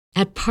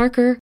At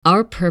Parker,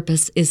 our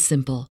purpose is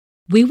simple.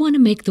 We want to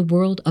make the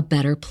world a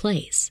better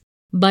place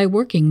by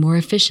working more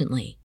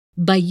efficiently,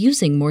 by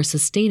using more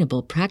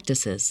sustainable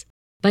practices,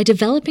 by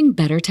developing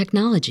better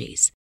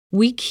technologies.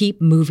 We keep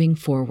moving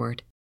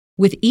forward.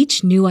 With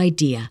each new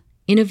idea,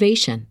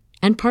 innovation,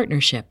 and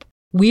partnership,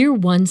 we're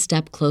one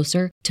step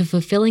closer to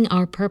fulfilling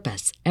our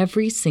purpose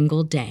every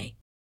single day.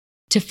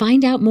 To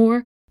find out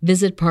more,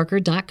 visit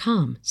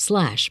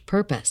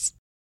parker.com/purpose.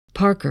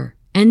 Parker,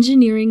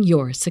 engineering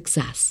your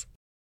success.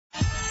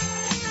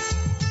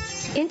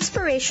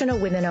 Inspirational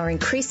women are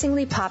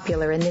increasingly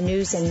popular in the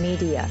news and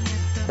media,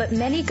 but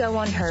many go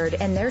unheard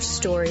and their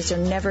stories are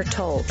never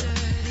told.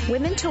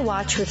 Women to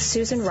Watch with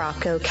Susan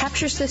Rocco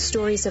captures the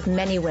stories of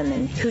many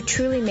women who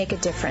truly make a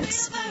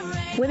difference.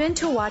 Women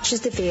to Watch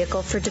is the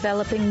vehicle for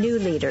developing new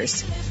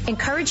leaders,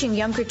 encouraging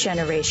younger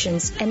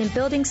generations, and in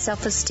building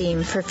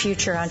self-esteem for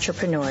future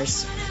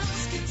entrepreneurs.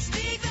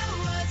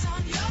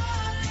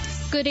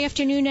 Good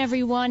afternoon,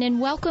 everyone, and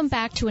welcome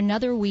back to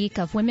another week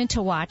of Women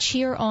to Watch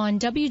here on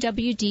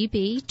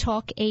WWDB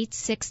Talk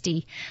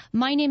 860.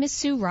 My name is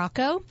Sue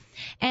Rocco,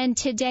 and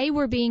today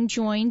we're being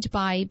joined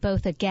by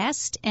both a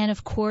guest and,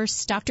 of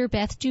course, Dr.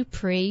 Beth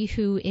Dupree,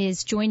 who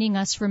is joining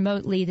us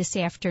remotely this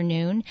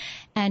afternoon,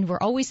 and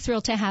we're always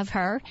thrilled to have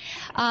her.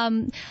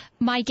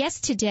 My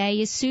guest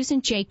today is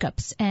Susan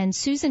Jacobs, and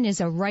Susan is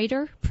a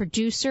writer,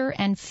 producer,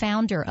 and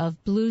founder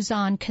of Blues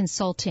On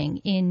Consulting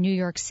in New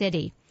York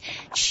City.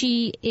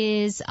 She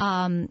has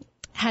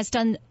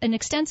done an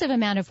extensive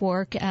amount of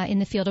work in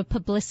the field of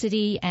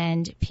publicity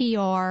and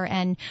PR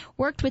and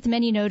worked with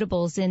many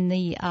notables in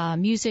the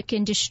music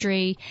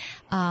industry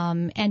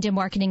and in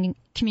marketing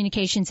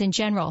communications in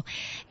general.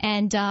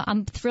 And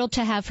I'm thrilled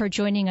to have her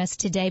joining us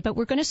today. But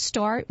we're going to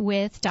start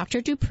with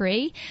Dr.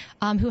 Dupree,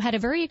 who had a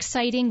very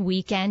exciting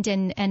weekend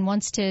and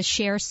wants to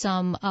share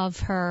some of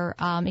her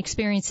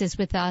experiences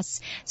with us.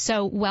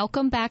 So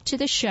welcome back to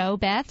the show,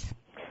 Beth.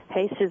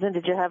 Hey, Susan,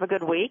 did you have a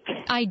good week?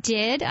 I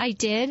did. I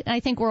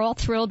think we're all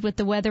thrilled with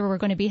the weather we're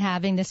going to be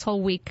having this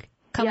whole week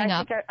coming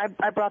up.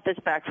 I brought this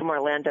back from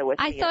Orlando with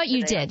me. I thought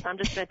you did. I'm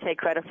just going to take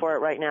credit for it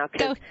right now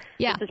because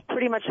this is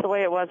pretty much the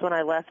way it was when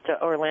I left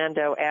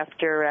Orlando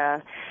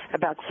after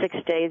about 6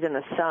 days in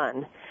the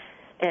sun.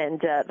 And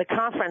the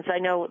conference, I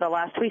know the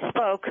last we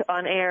spoke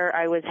on air,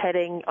 I was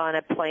heading on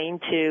a plane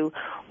to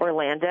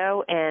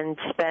Orlando and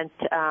spent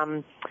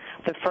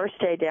the first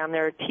day down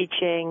there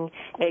teaching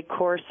a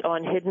course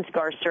on hidden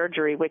scar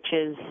surgery, which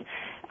is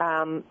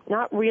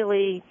not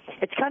really,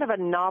 it's kind of a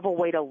novel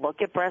way to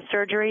look at breast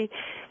surgery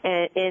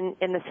in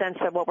the sense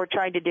that what we're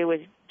trying to do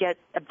is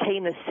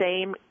obtain the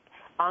same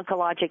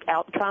oncologic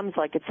outcomes,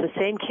 like it's the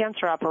same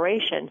cancer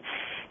operation,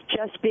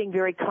 just being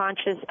very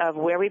conscious of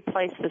where we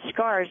place the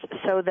scars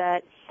so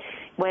that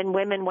when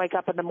women wake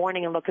up in the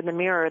morning and look in the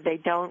mirror, they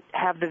don't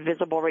have the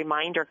visible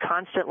reminder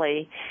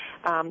constantly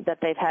that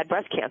they've had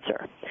breast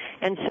cancer.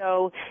 And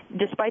so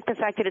despite the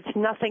fact that it's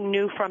nothing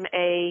new from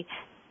a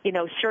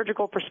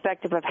surgical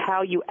perspective of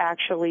how you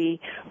actually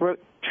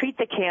treat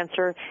the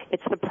cancer,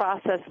 it's the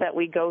process that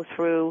we go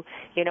through,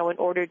 in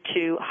order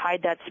to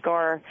hide that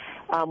scar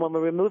when we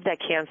remove that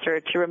cancer,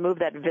 to remove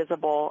that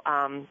visible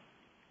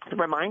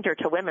reminder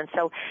to women.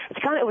 So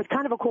it was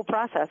kind of a cool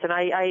process, and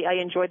I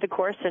enjoyed the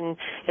course, and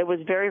it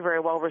was very, very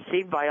well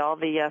received by all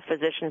the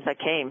physicians that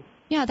came.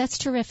 Yeah, that's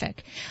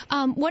terrific.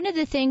 One of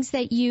the things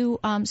that you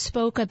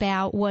spoke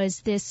about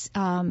was this,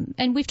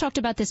 and we've talked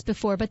about this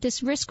before, but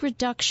this risk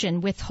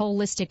reduction with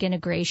holistic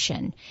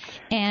integration.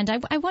 And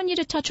I want you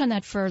to touch on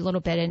that for a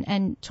little bit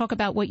and talk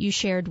about what you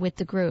shared with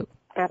the group.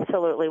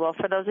 Absolutely. Well,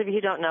 for those of you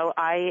who don't know,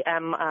 I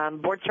am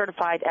board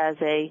certified as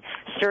a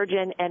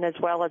surgeon and as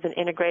well as an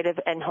integrative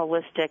and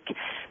holistic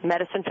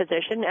medicine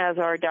physician, as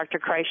are Dr.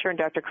 Kreischer and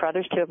Dr.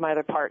 Crothers, two of my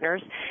other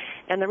partners.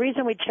 And the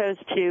reason we chose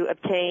to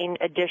obtain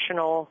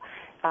additional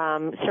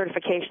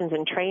certifications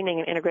and training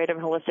in integrative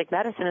and holistic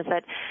medicine is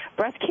that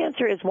breast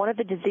cancer is one of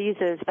the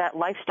diseases that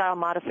lifestyle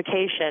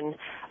modification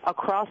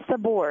across the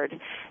board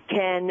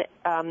can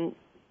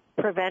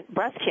prevent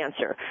breast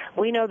cancer.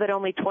 We know that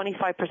only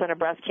 25% of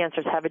breast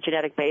cancers have a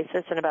genetic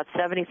basis, and about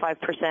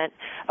 75%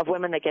 of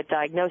women that get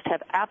diagnosed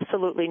have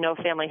absolutely no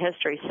family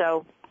history.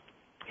 So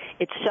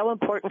it's so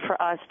important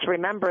for us to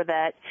remember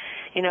that,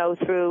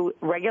 through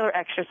regular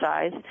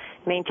exercise,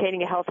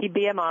 maintaining a healthy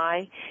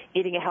BMI,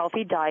 eating a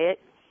healthy diet,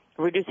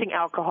 reducing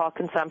alcohol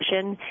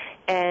consumption,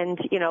 and,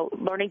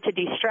 learning to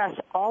de-stress,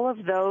 all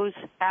of those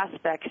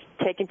aspects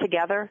taken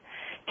together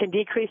can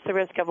decrease the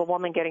risk of a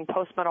woman getting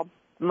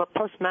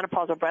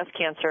postmenopausal breast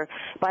cancer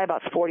by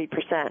about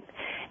 40%.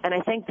 And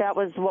I think that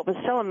was what was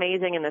so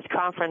amazing in this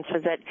conference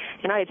was that,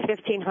 I had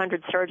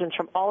 1,500 surgeons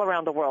from all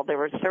around the world. There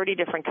were 30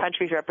 different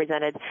countries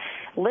represented,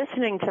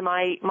 listening to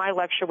my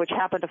lecture, which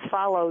happened to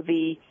follow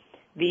the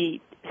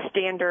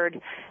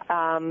standard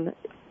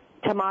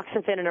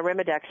tamoxifen and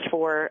Arimidex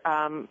for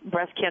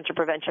breast cancer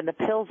prevention, the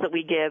pills that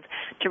we give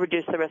to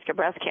reduce the risk of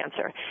breast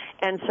cancer.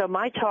 And so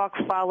my talk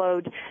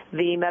followed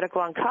the medical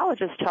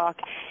oncologist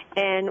talk,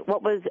 and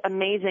what was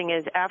amazing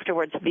is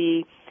afterwards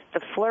the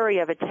the flurry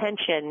of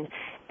attention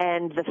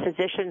and the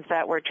physicians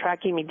that were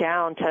tracking me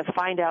down to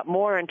find out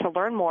more and to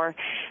learn more,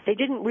 they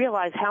didn't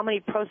realize how many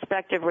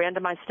prospective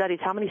randomized studies,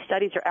 how many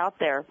studies are out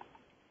there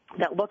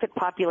that look at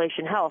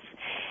population health.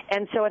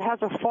 And so it has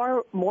a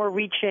far more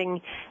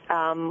reaching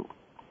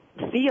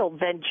field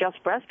than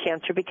just breast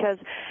cancer, because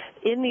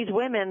in these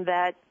women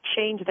that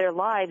change their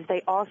lives,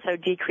 they also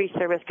decrease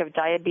their risk of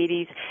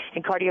diabetes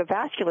and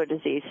cardiovascular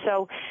disease.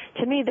 So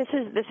to me, this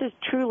is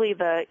truly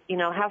the,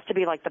 has to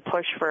be like the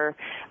push for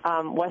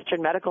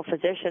Western medical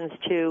physicians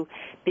to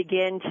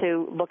begin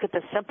to look at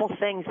the simple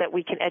things that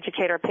we can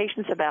educate our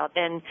patients about.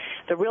 And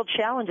the real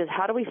challenge is,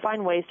 how do we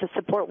find ways to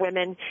support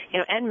women,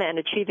 and men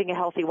achieving a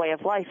healthy way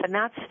of life? And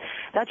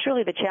that's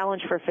really the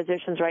challenge for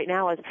physicians right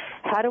now, is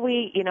how do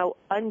we,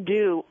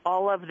 undo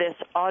all of this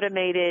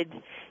automated,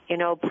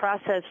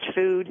 processed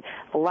food,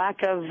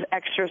 lack of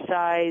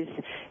exercise,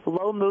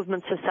 low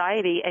movement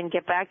society, and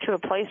get back to a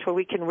place where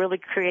we can really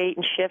create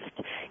and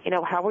shift,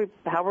 how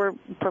we're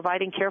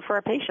providing care for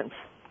our patients.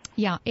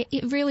 Yeah,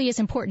 it really is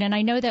important. And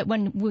I know that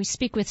when we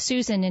speak with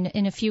Susan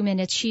in a few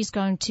minutes, she's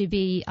going to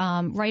be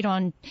right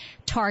on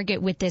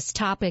target with this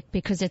topic,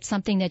 because it's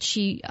something that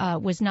she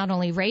was not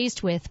only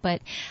raised with,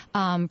 but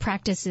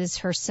practices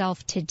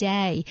herself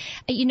today.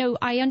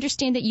 I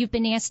understand that you've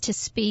been asked to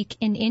speak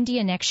in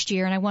India next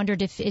year, and I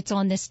wondered if it's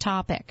on this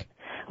topic.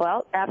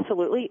 Well,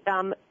 absolutely.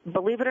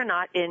 Believe it or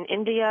not, in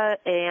India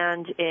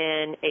and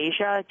in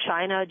Asia,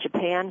 China,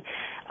 Japan,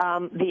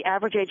 the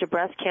average age of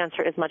breast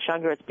cancer is much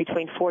younger. It's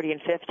between 40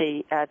 and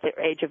 50 at the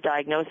age of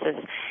diagnosis.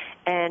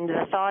 And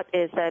the thought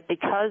is that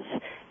because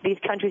these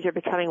countries are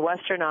becoming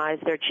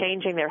westernized, they're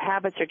changing their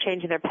habits, they're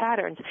changing their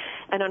patterns,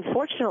 and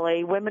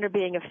unfortunately, women are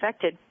being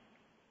affected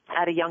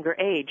at a younger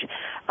age.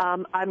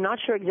 I'm not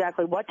sure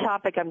exactly what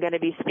topic I'm going to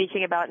be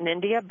speaking about in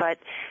India, but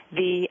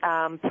the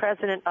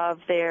president of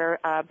their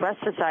breast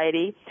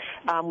society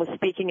was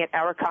speaking at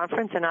our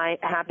conference, and I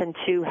happened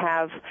to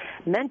have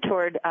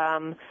mentored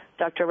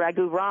Dr.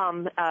 Raghu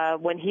Ram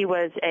when he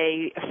was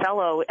a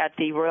fellow at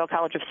the Royal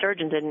College of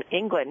Surgeons in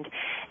England,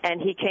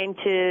 and he came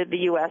to the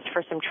U.S.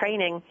 for some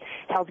training,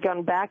 has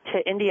gone back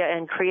to India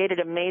and created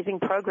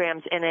amazing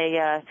programs in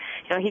a,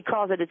 he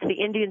calls it's the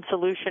Indian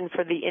solution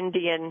for the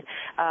Indian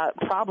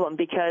problem,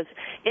 because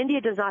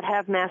India does not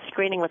have mass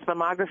screening with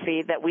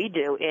mammography that we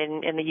do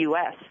in the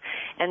U.S.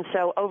 And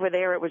so over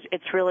there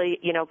it's really,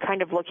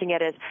 kind of looking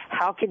at it as,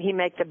 how can he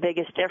make the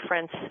biggest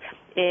difference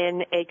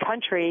in a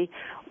country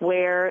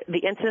where the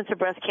incidence of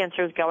breast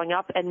cancer is going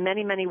up, and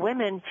many, many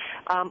women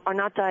are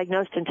not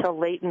diagnosed until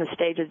late in the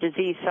stage of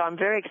disease. So I'm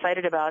very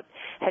excited about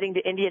heading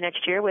to India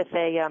next year with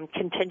a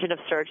contingent of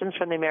surgeons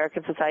from the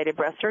American Society of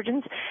Breast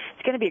Surgeons.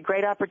 It's going to be a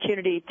great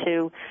opportunity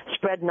to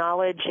spread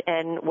knowledge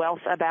and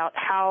wealth about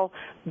how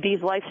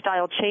these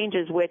lifestyle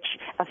changes, which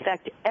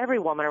affect every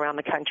woman around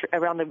the country,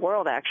 around the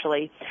world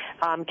actually,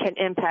 can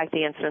impact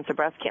the incidence of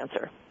breast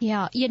cancer.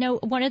 Yeah,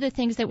 one of the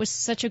things that was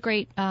such a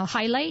great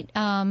highlight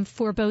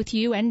for both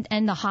you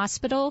and the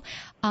hospital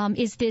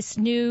is this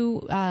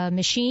new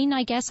machine,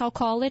 I guess I'll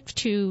call it,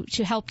 to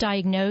help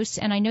diagnose.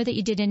 And I know that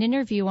you did an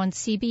interview on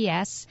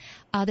CBS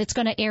that's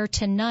going to air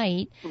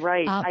tonight.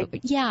 Right.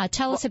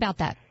 Tell us about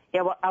that.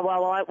 Yeah,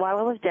 while I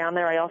was down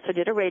there, I also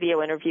did a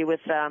radio interview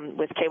with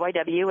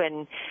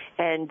KYW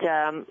and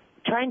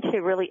trying to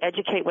really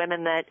educate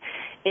women that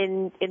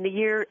in the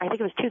year, I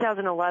think it was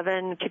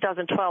 2011,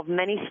 2012,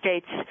 many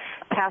states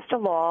passed a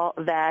law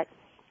that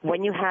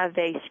when you have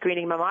a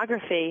screening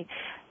mammography,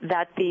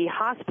 that the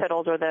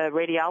hospitals or the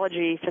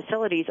radiology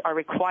facilities are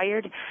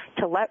required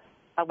to let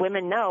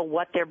women know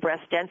what their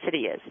breast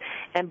density is.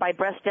 And by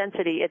breast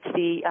density, it's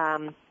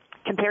the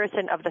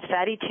comparison of the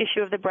fatty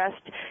tissue of the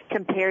breast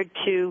compared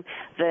to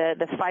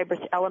the fibrous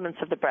elements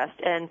of the breast.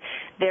 And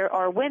there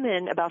are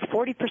women, about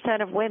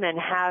 40% of women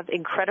have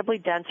incredibly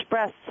dense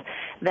breasts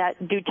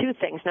that do two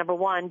things. Number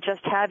one, just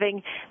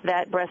having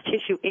that breast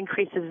tissue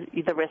increases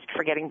the risk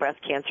for getting breast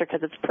cancer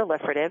because it's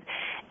proliferative.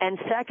 And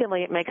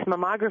secondly, it makes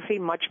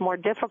mammography much more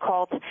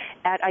difficult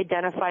at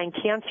identifying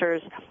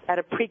cancers at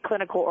a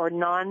preclinical or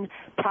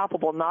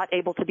non-palpable, not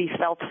able to be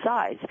felt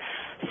size.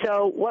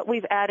 So what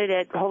we've added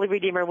at Holy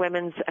Redeemer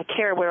Women's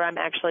Care, where I'm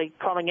actually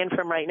calling in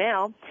from right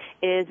now,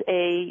 is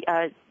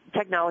a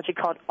technology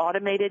called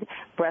automated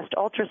breast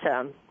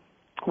ultrasound.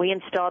 We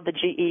installed the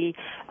GE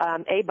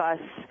A-bus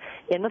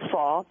in the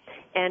fall,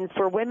 and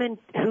for women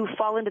who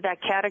fall into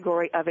that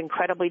category of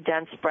incredibly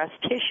dense breast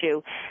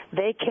tissue,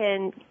 they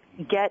can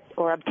get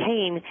or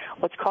obtain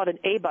what's called an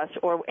A-bus,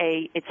 or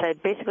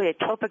basically a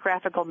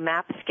topographical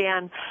map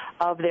scan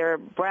of their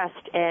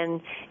breast,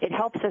 and it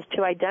helps us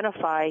to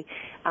identify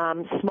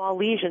small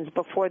lesions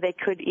before they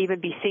could even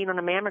be seen on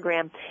a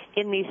mammogram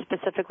in these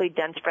specifically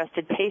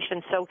dense-breasted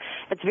patients. So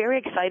it's very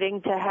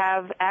exciting to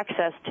have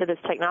access to this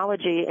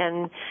technology,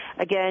 and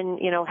again,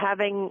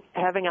 having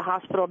a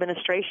hospital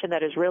administration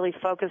that is really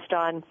focused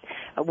on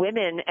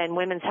women and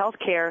women's health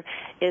care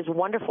is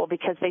wonderful,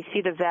 because they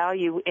see the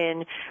value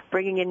in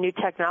bringing in new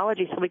new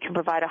technology so we can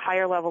provide a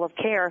higher level of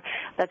care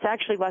that's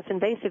actually less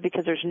invasive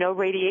because there's no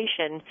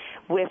radiation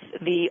with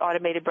the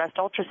automated breast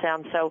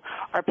ultrasound. So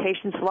our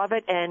patients love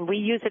it, and we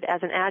use it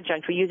as an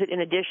adjunct. We use it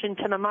in addition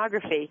to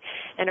mammography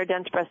in our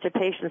dense-breasted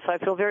patients. So I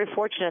feel very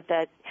fortunate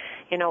that,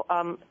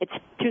 it's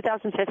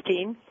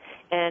 2015,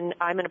 and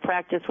I'm in a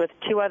practice with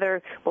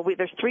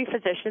there's three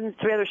physicians,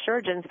 three other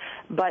surgeons,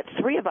 but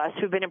three of us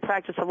who've been in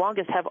practice the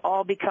longest have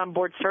all become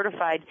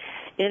board-certified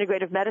in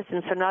integrative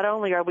medicine. So not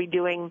only are we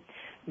doing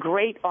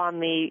great on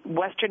the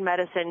Western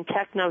medicine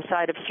techno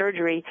side of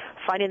surgery,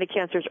 finding the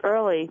cancers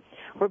early,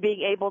 we're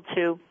being able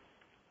to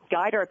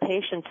guide our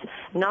patients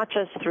not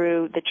just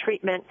through the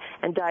treatment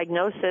and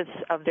diagnosis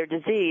of their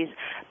disease,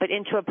 but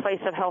into a place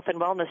of health and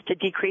wellness to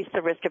decrease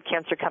the risk of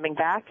cancer coming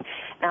back,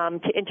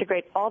 to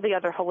integrate all the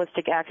other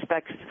holistic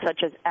aspects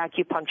such as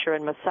acupuncture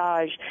and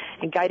massage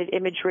and guided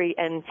imagery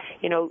and,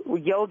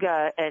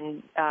 yoga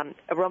and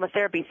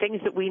aromatherapy, things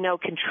that we know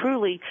can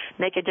truly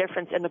make a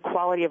difference in the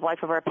quality of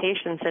life of our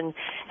patients. And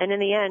in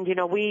the end,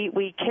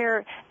 we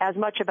care as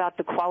much about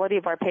the quality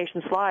of our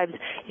patients' lives,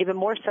 even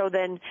more so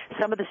than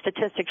some of the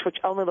statistics which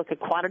only look at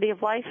quantity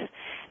of life.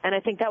 And I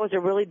think that was a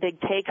really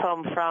big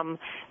take-home from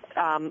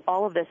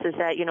all of this is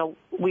that,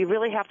 we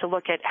really have to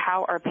look at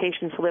how our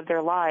patients live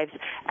their lives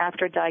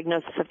after a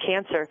diagnosis of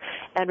cancer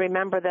and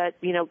remember that,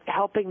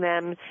 helping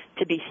them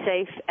to be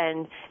safe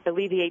and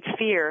alleviate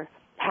fear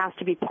has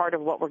to be part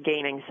of what we're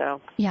gaining. So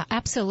yeah,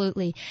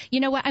 absolutely.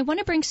 I want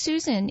to bring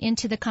Susan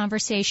into the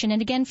conversation. And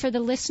again, for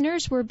the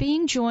listeners, we're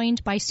being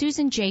joined by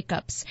Susan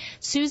Jacobs.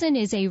 Susan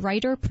is a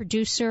writer,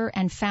 producer,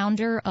 and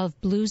founder of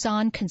Blues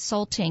On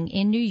Consulting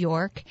in New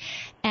York.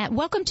 And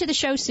welcome to the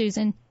show,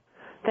 Susan.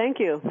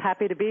 Thank you.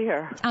 Happy to be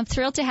here. I'm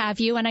thrilled to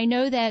have you, and I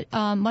know that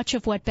much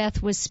of what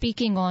Beth was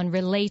speaking on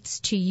relates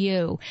to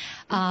you.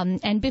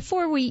 And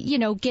before we,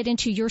 get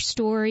into your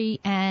story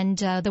and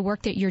the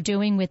work that you're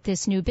doing with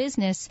this new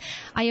business,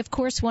 I, of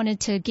course,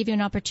 wanted to give you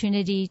an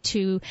opportunity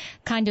to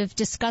kind of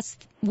discuss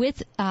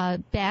with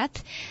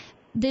Beth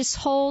this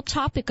whole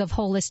topic of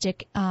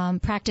holistic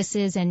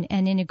practices and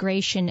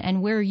integration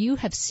and where you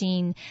have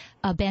seen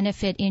a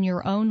benefit in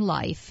your own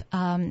life.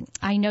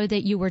 I know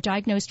that you were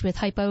diagnosed with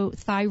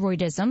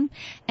hypothyroidism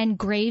and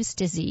Graves'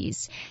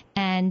 disease,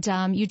 and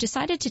you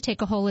decided to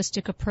take a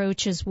holistic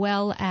approach as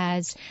well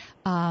as,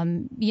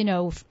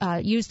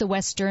 use the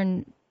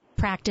Western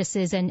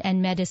practices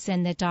and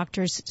medicine that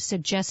doctors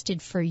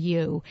suggested for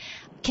you.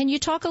 Can you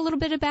talk a little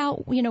bit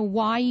about,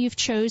 why you've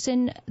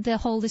chosen the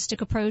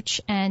holistic approach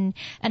and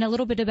a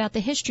little bit about the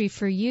history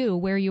for you,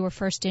 where you were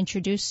first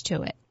introduced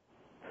to it?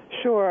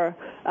 Sure.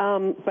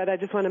 But I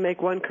just want to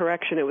make one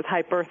correction. It was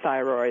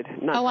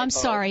hyperthyroid, not I'm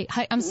sorry.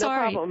 I'm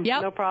sorry. Problem.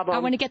 Yep. No problem. I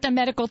want to get the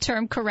medical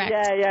term correct.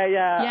 Yeah.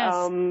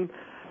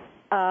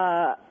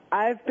 Yes.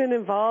 I've been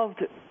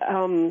involved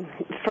from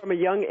a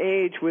young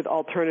age with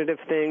alternative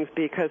things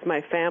because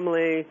my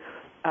family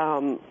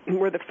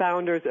were the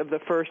founders of the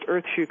first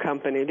Earth Shoe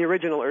Company, the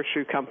original Earth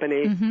Shoe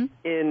Company,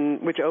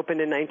 which opened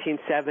in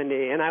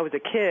 1970. And I was a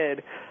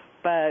kid,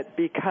 but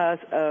because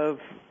of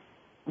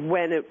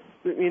when it,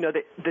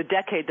 the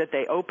decade that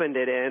they opened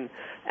it in,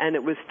 and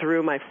it was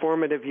through my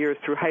formative years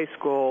through high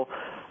school,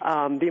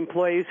 the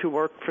employees who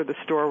worked for the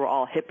store were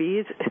all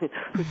hippies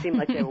who seemed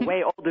like they were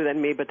way older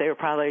than me, but they were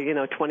probably,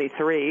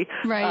 23.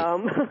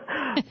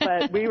 Right.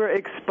 But we were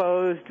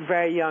exposed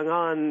very young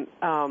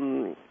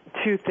on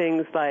to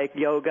things like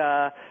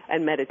yoga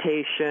and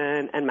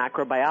meditation and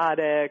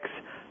macrobiotic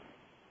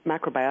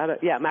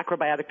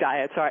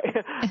diet,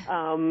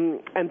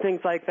 and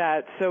things like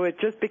that. So it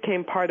just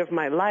became part of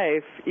my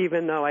life,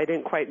 even though I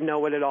didn't quite know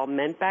what it all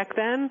meant back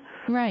then.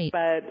 Right.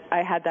 But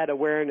I had that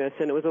awareness,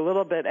 and it was a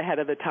little bit ahead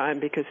of the time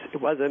because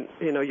it wasn't,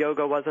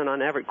 yoga wasn't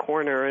on every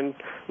corner, and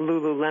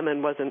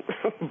Lululemon wasn't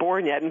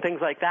born yet, and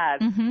things like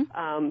that.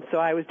 So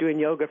I was doing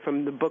yoga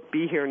from the book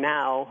Be Here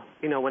Now,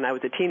 when I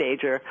was a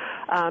teenager.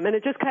 And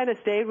it just kind of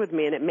stayed with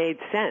me, and it made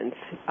sense,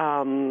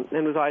 and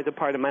was always a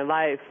part of my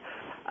life.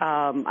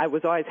 I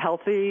was always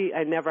healthy.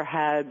 I never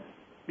had,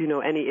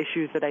 any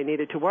issues that I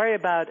needed to worry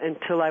about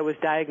until I was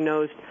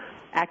diagnosed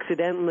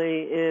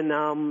accidentally in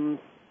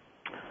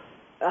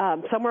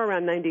somewhere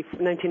around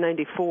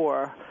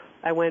 1994.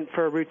 I went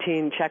for a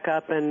routine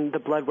checkup, and the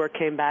blood work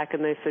came back,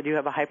 and they said, you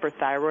have a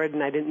hyperthyroid,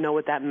 and I didn't know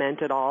what that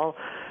meant at all.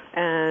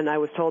 And I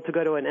was told to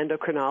go to an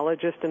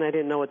endocrinologist, and I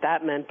didn't know what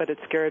that meant, but it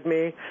scared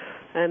me.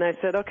 And I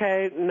said,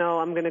 okay, no,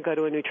 I'm going to go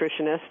to a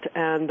nutritionist,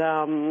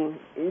 and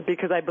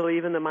because I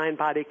believe in the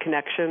mind-body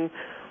connection,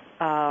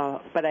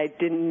 but I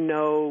didn't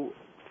know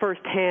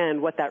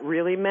firsthand what that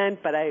really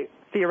meant, but I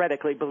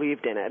theoretically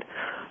believed in it.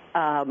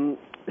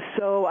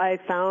 So I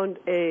found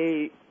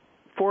a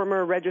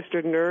former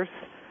registered nurse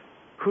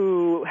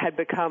who had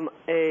become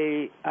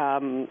a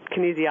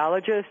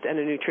kinesiologist and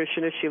a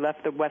nutritionist. She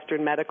left the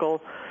Western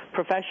medical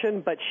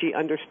profession, but she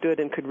understood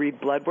and could read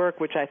blood work,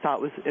 which I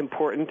thought was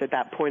important at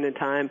that point in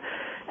time.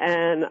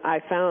 And I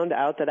found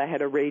out that I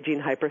had a raging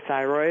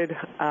hyperthyroid.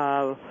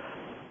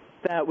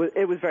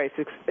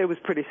 It was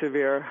pretty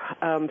severe.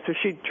 So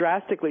she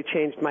drastically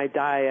changed my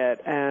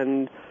diet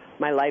and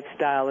my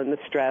lifestyle and the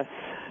stress.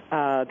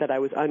 that I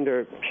was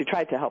under. She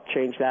tried to help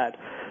change that.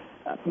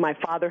 My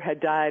father had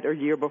died a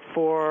year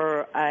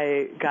before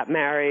I got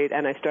married,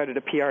 and I started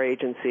a PR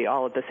agency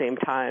all at the same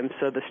time,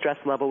 so the stress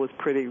level was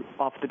pretty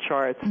off the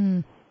charts.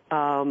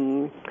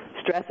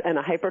 Stress and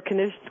a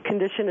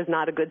hypercondition is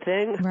not a good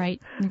thing.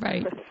 Right.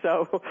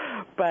 So,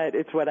 but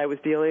it's what I was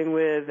dealing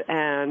with,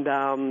 and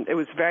it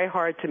was very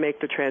hard to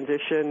make the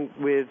transition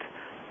with,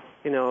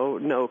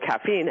 no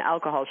caffeine,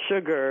 alcohol,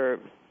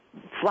 sugar,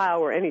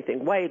 flour,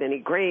 anything white, any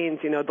grains,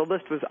 the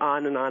list was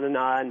on and on and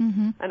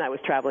on. And I was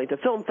traveling to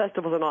film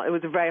festivals and all. It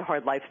was a very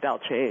hard lifestyle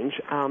change,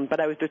 but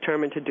I was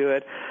determined to do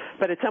it.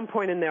 But at some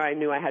point in there, I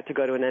knew I had to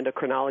go to an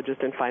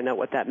endocrinologist and find out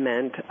what that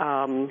meant.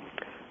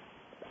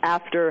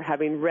 After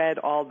having read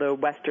all the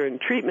Western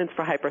treatments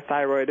for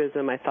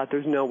hyperthyroidism, I thought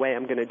there's no way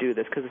I'm going to do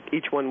this because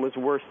each one was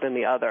worse than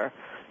the other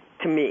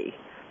to me.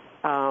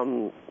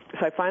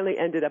 So I finally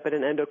ended up at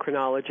an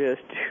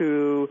endocrinologist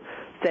who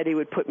said he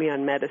would put me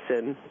on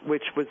medicine,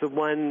 which was the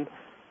one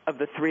of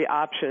the three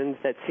options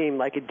that seemed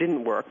like it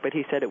didn't work, but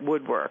he said it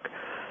would work.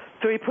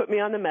 So he put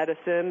me on the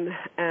medicine,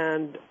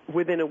 and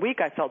within a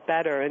week I felt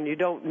better, and you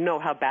don't know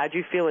how bad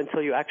you feel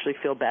until you actually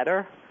feel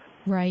better.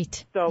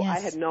 Right. So yes. I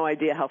had no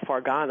idea how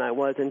far gone I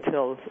was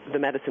until the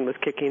medicine was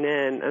kicking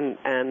in,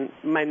 and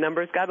my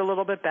numbers got a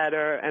little bit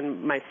better,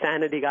 and my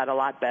sanity got a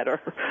lot better.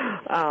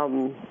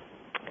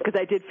 Because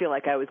I did feel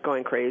like I was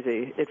going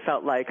crazy. It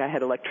felt like I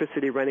had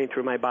electricity running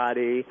through my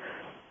body.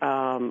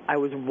 I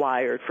was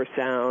wired for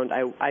sound.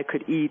 I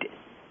could eat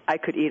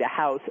a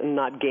house and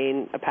not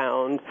gain a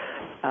pound.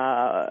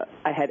 I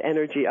had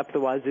energy up the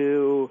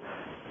wazoo,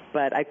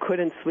 but I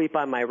couldn't sleep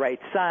on my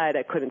right side.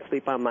 I couldn't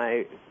sleep on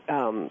my,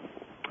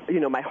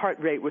 my heart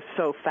rate was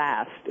so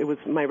fast.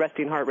 My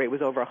resting heart rate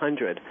was over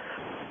 100.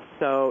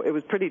 So it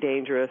was pretty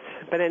dangerous.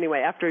 But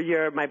anyway, after a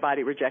year, my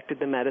body rejected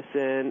the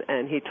medicine,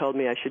 and he told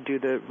me I should do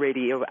the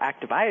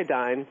radioactive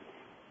iodine,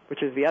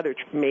 which is the other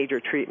major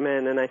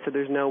treatment. And I said,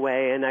 there's no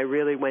way. And I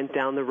really went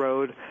down the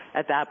road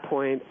at that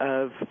point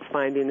of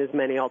finding as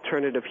many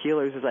alternative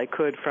healers as I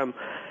could, from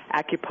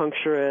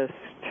acupuncturists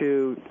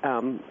to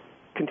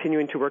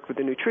continuing to work with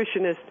a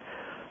nutritionist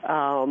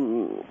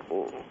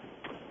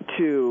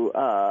to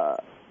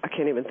I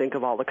can't even think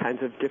of all the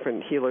kinds of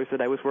different healers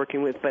that I was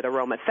working with, but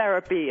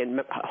aromatherapy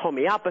and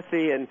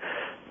homeopathy and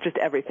just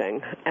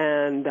everything.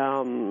 And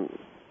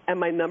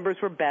my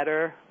numbers were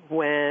better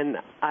when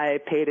I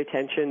paid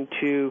attention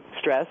to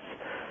stress,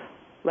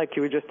 like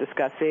you were just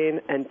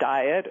discussing, and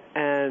diet.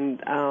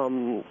 And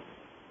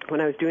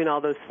when I was doing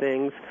all those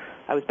things,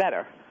 I was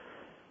better.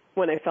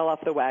 When I fell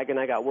off the wagon,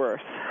 I got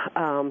worse.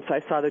 So I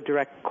saw the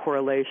direct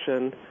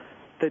correlation.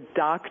 The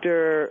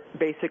doctor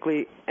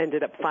basically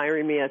ended up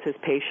firing me as his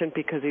patient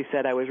because he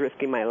said I was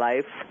risking my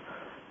life.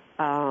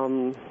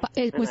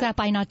 Was that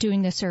by not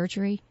doing the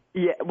surgery?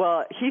 Yeah,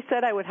 well, he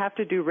said I would have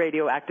to do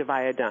radioactive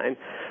iodine.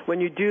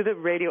 When you do the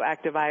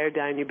radioactive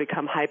iodine, you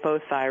become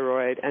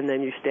hypothyroid, and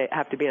then you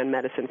have to be on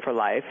medicine for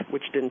life,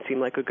 which didn't seem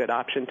like a good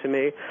option to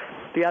me.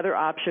 The other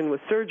option was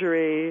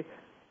surgery,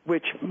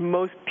 which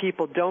most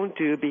people don't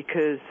do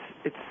because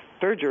it's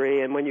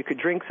surgery, and when you could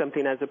drink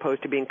something as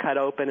opposed to being cut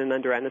open and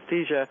under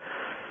anesthesia.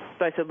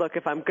 So I said, look,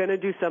 if I'm going to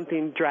do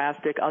something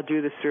drastic, I'll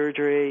do the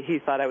surgery. He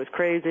thought I was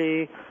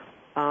crazy.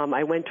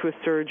 I went to a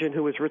surgeon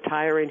who was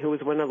retiring, who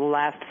was one of the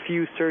last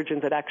few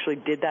surgeons that actually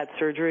did that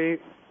surgery,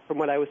 from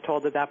what I was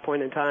told at that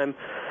point in time.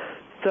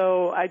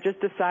 So I just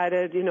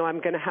decided,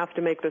 I'm going to have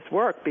to make this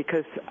work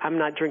because I'm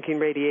not drinking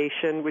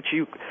radiation, which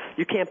you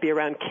can't be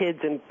around kids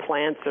and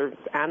plants or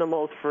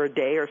animals for a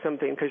day or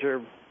something because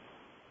you're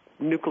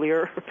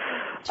nuclear.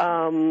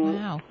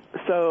 Wow.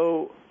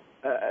 So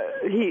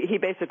he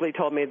basically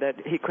told me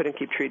that he couldn't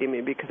keep treating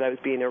me because I was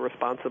being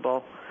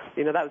irresponsible.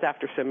 That was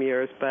after some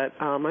years, but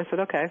I said,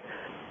 okay.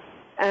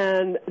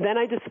 And then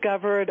I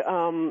discovered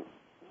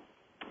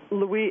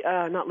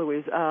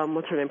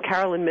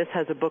Carolyn Myss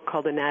has a book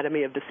called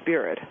Anatomy of the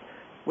Spirit,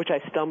 which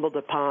I stumbled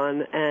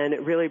upon, and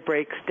it really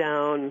breaks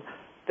down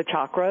the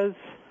chakras,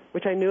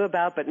 which I knew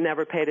about but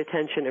never paid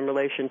attention in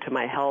relation to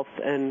my health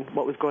and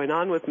what was going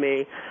on with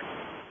me.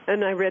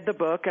 And I read the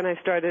book, and I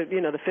started,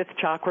 the fifth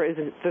chakra is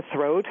the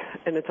throat,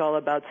 and it's all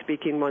about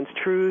speaking one's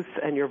truth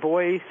and your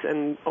voice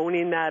and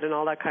owning that and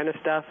all that kind of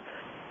stuff.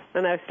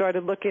 And I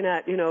started looking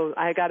at,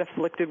 I got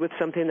afflicted with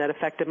something that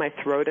affected my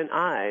throat and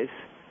eyes.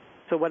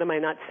 So what am I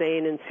not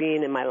saying and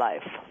seeing in my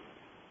life?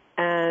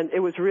 And it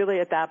was really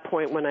at that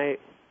point when I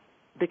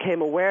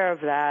became aware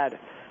of that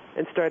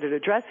and started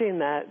addressing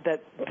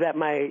that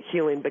my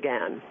healing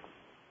began.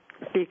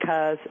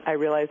 Because I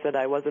realized that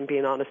I wasn't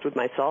being honest with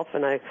myself,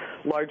 and I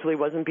largely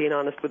wasn't being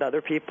honest with other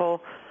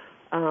people.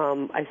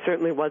 I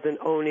certainly wasn't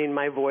owning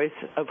my voice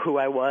of who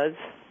I was,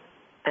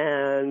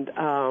 and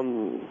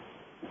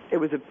it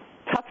was a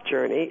tough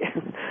journey.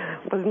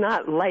 It was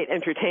not light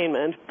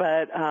entertainment,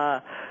 but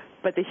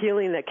the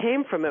healing that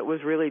came from it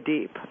was really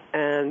deep,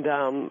 and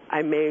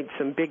I made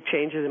some big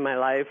changes in my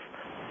life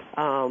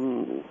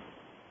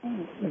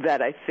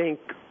that I think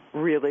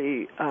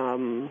really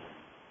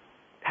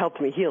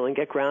helped me heal and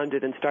get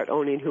grounded and start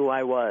owning who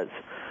I was.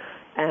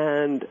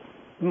 And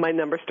my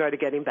numbers started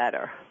getting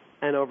better.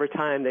 And over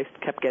time, they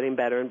kept getting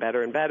better and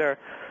better and better.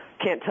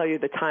 Can't tell you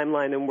the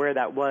timeline and where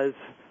that was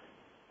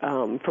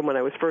from when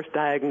I was first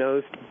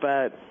diagnosed,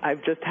 but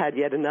I've just had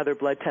yet another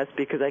blood test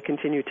because I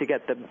continue to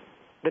get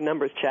the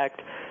numbers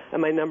checked,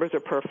 and my numbers are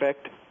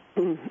perfect.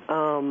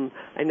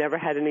 I never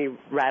had any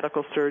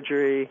radical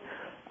surgery.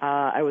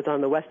 I was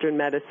on the Western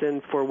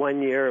medicine for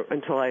 1 year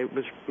until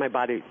my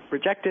body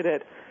rejected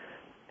it,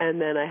 and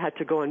then I had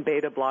to go on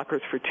beta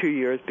blockers for 2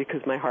 years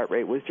because my heart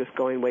rate was just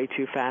going way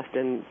too fast,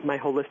 and my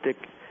holistic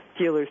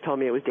healers told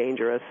me it was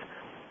dangerous.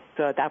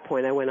 So at that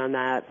point, I went on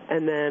that.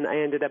 And then I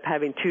ended up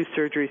having 2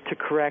 surgeries to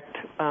correct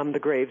the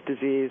Graves'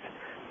 disease.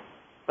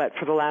 But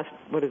for the last,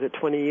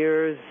 20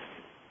 years,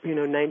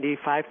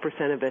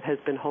 95% of it has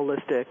been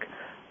holistic.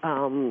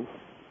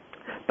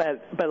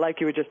 But like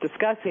you were just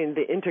discussing,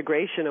 the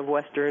integration of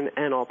Western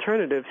and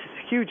alternatives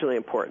is hugely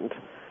important.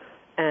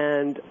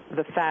 And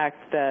the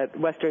fact that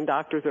Western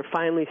doctors are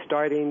finally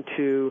starting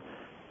to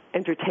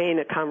entertain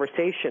a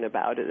conversation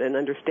about it and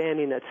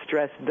understanding that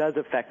stress does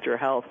affect your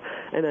health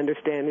and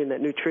understanding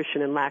that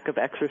nutrition and lack of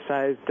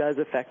exercise does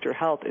affect your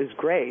health is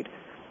great.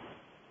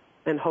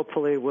 And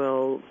hopefully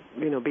we'll,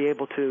 be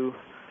able to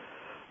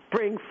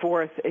bring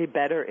forth a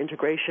better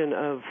integration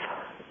of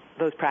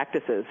those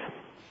practices.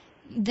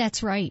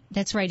 That's right.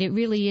 That's right. It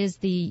really is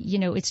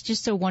it's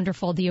just so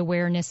wonderful, the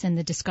awareness and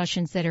the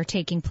discussions that are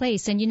taking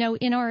place. And,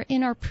 in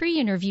our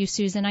pre-interview,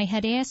 Susan, I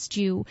had asked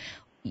you,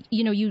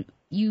 you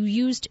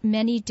used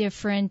many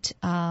different,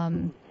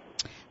 I'm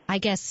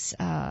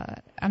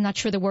not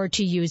sure the word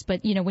to use,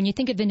 but, when you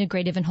think of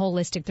integrative and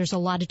holistic, there's a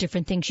lot of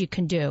different things you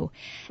can do.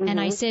 Mm-hmm.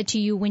 And I said to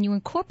you, when you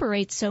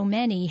incorporate so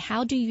many,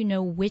 how do you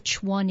know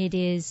which one it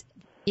is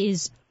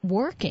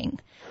working?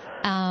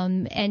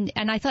 And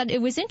I thought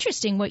it was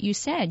interesting what you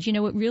said. It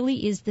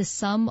really is the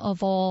sum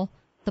of all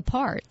the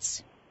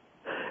parts.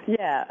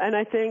 Yeah, and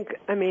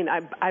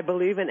I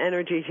believe in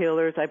energy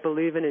healers. I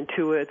believe in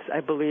intuits.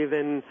 I believe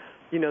in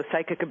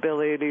psychic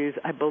abilities.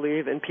 I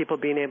believe in people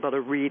being able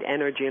to read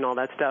energy and all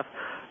that stuff.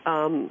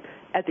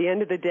 At the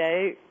end of the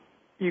day,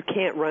 you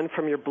can't run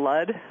from your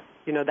blood.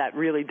 That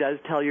really does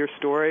tell your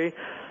story.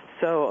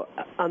 So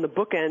on the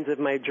bookends of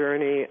my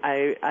journey,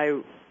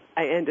 I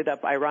ended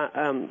up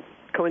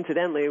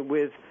coincidentally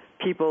with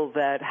people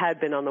that had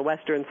been on the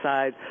Western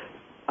side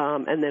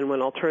and then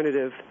went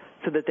alternative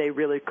so that they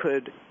really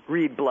could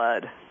read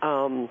blood.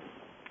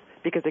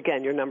 Because,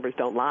 again, your numbers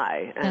don't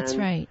lie. That's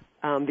right.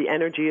 The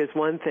energy is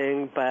one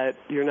thing, but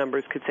your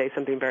numbers could say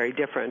something very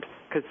different.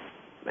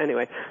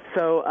 Anyway,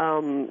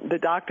 so the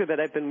doctor that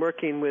I've been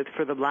working with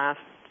for the last,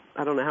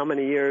 I don't know how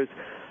many years,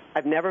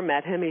 I've never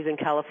met him. He's in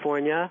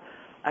California.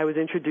 I was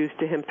introduced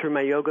to him through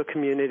my yoga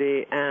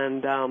community,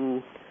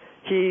 and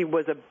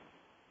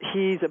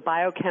he's a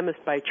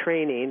biochemist by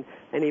training,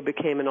 and he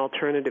became an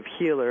alternative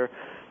healer.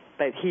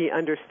 But he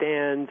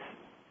understands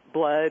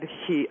blood.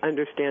 He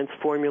understands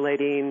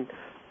formulating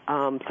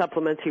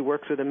supplements. He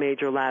works with a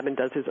major lab and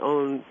does his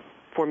own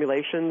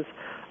formulations.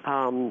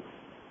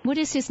 What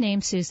is his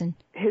name, Susan?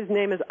 His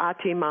name is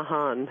Ati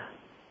Mahan.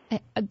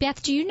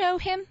 Beth, do you know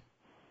him?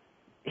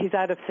 He's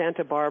out of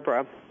Santa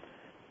Barbara.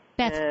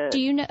 Beth, do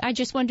you know? I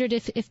just wondered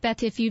if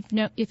Beth, if you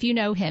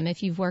know him,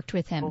 if you've worked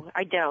with him.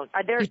 I don't.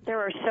 There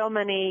are so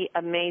many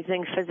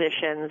amazing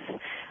physicians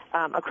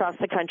across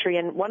the country,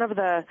 and one of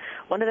the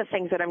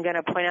things that I'm going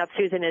to point out,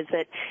 Susan, is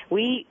that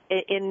we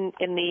in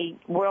the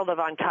world of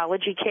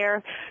oncology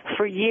care,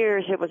 for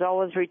years it was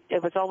always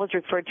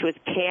referred to as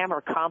CAM,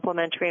 or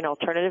complementary and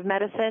alternative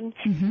medicine,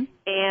 mm-hmm.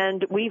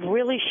 and we've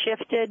really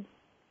shifted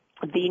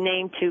the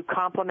name to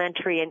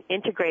complementary and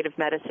integrative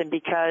medicine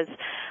because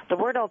the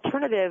word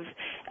alternative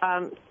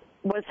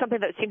was something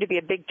that seemed to be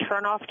a big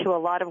turnoff to a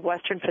lot of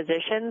Western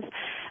physicians.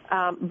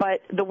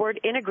 But the word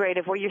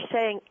integrative, where you're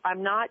saying,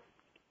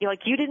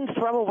 you didn't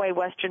throw away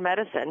Western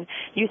medicine.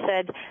 You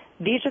said,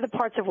 these are the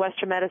parts of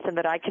Western medicine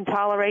that I can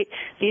tolerate.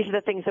 These are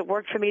the things that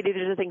worked for me. These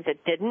are the things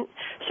that didn't.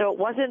 So it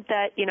wasn't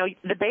that,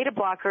 the beta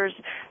blockers,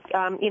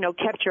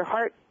 kept your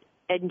heart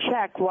in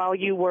check while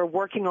you were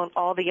working on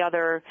all the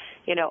other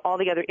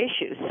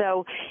issues.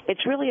 So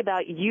it's really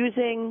about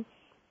using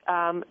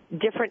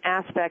different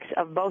aspects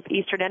of both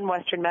Eastern and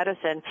Western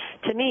medicine,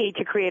 to me,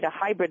 to create a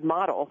hybrid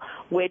model,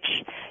 which,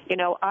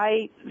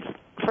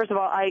 first of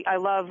all, I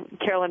love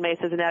Carolyn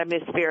Mace's Anatomy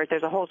of Spirit.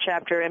 There's a whole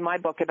chapter in my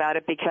book about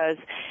it because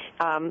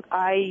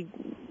I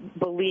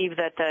believe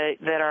that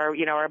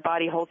our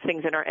body holds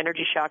things in our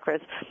energy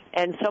chakras,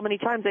 and so many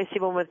times I see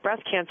women with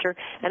breast cancer,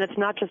 and it's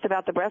not just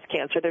about the breast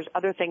cancer. There's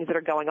other things that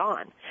are going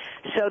on.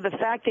 So the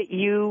fact that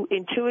you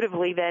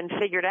intuitively then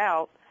figured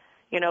out,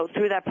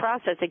 through that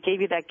process, it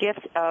gave you that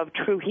gift of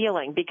true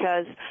healing,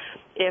 because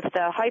if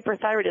the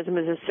hyperthyroidism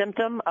is a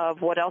symptom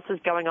of what else is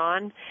going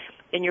on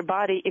in your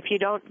body, if you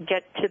don't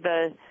get to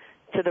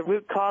the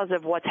root cause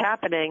of what's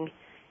happening,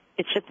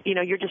 it's just,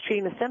 you're just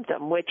treating the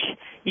symptom, which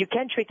you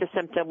can treat the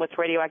symptom with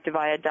radioactive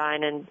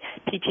iodine and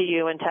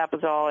PTU and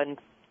Tapazole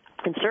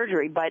and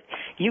surgery, but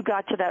you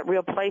got to that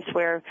real place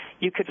where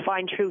you could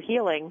find true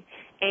healing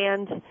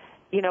and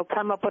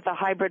come up with a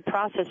hybrid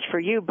process for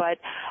you. But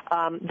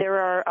there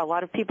are a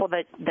lot of people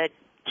that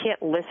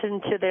can't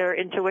listen to their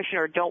intuition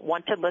or don't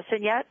want to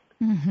listen yet.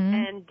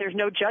 And there's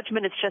no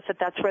judgment. It's just that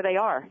that's where they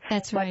are.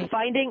 That's right. But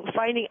finding.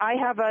 I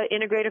have an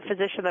integrative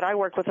physician that I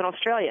work with in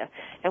Australia,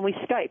 and we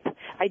Skype.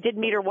 I did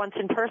meet her once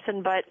in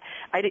person, but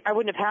I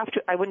wouldn't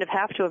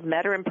have to have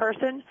met her in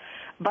person.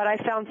 But I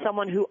found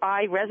someone who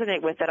I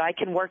resonate with, that I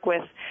can work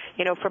with,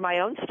 for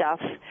my own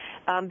stuff,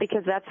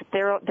 because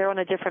they're on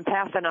a different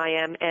path than I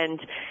am, and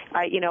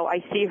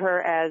I see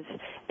her as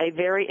a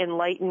very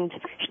enlightened,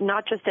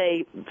 not just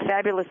a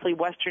fabulously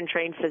Western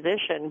trained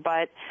physician,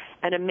 but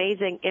an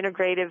amazing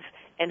integrative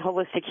and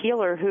holistic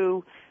healer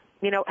who,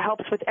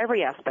 helps with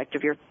every aspect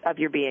of your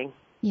being.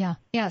 Yeah.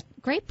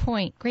 Great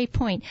point. Real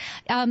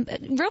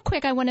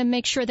quick, I want to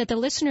make sure that the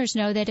listeners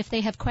know that if they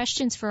have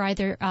questions for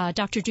either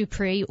Dr.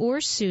 Dupree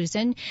or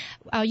Susan,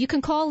 you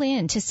can call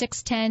in to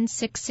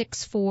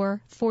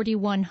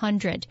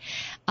 610-664-4100.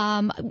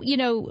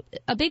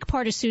 A big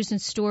part of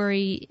Susan's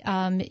story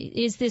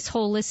is this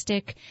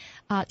holistic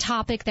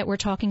topic that we're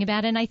talking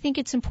about, and I think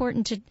it's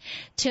important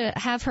to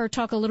have her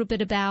talk a little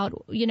bit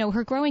about,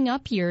 her growing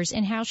up years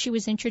and how she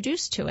was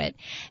introduced to it.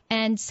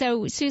 And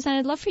so, Susan,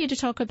 I'd love for you to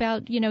talk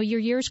about, your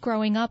years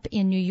growing up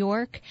in New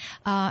York.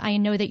 I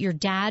know that your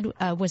dad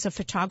was a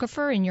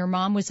photographer and your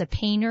mom was a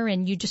painter,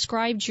 and you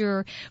described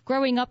your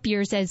growing up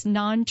years as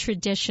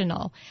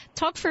non-traditional.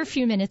 Talk for a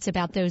few minutes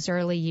about those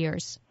early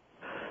years.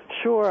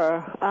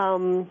 Sure.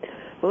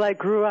 Well, I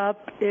grew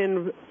up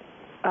on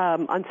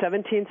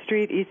 17th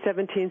Street, East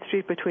 17th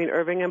Street, between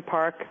Irving and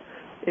Park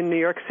in New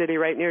York City,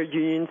 right near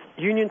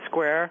Union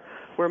Square,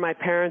 where my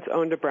parents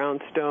owned a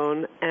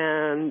brownstone,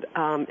 and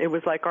it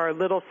was like our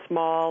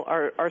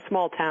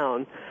small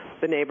town,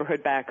 the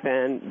neighborhood back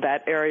then.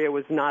 That area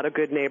was not a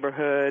good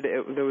neighborhood.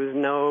 There was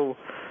no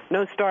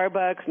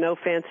Starbucks, no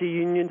fancy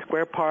Union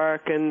Square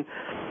Park, and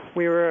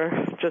we were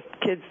just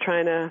kids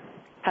trying to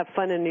have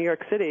fun in New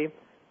York City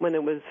when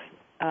it was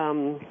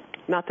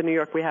not the New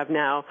York we have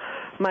now.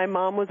 My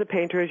mom was a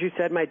painter, as you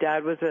said. My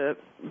dad was a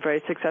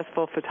very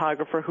successful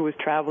photographer who was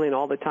traveling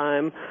all the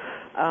time.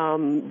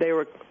 They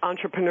were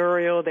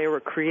entrepreneurial. They were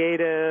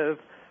creative.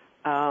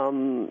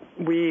 We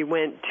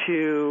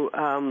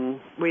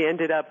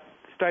ended up,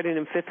 starting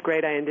in 5th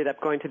grade, I ended up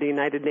going to the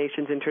United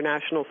Nations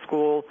International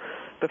School.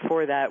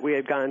 Before that, we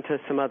had gone to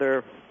some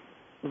other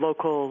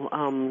local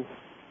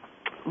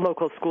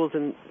schools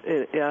in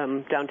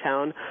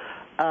downtown.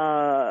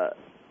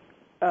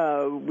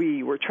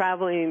 We were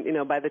traveling,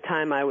 by the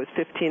time I was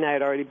 15, I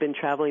had already been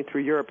traveling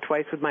through Europe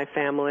twice with my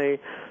family,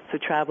 so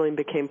traveling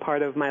became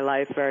part of my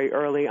life very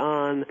early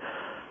on.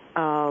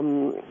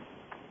 And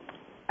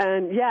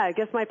yeah, I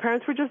guess my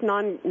parents were just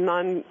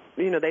they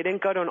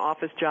didn't go to an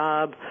office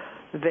job.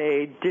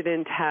 They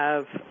didn't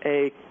have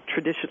a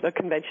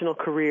conventional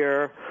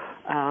career.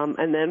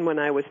 And then when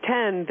I was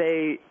 10,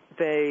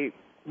 we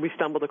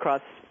stumbled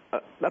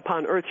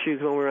upon Earth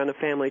Shoes when we were on a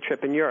family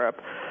trip in Europe.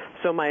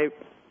 So my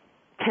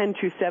 10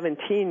 to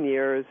 17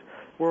 years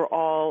were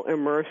all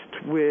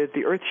immersed with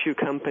the Earth Shoe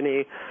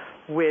Company,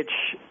 which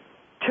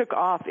took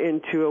off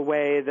into a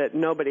way that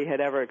nobody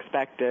had ever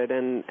expected,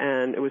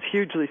 and it was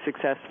hugely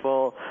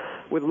successful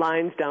with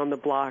lines down the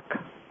block.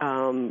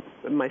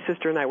 My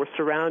sister and I were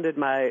surrounded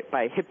by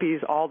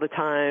hippies all the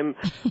time,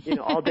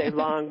 all day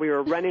long. We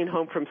were running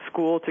home from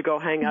school to go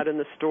hang out in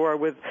the store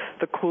with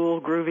the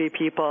cool, groovy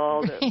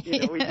people.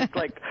 We just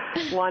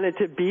wanted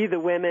to be the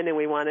women, and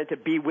we wanted to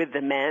be with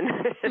the men.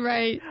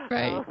 Right.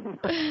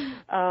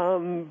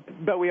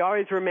 But we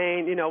always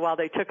remained, while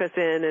they took us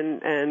in,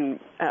 and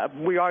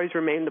we always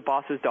remained the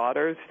boss's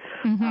daughters.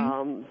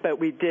 Mm-hmm. But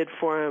we did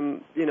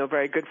form,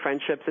 very good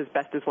friendships as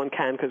best as one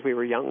can, because we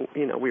were young.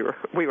 We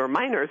were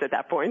minors at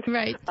that point.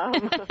 Right.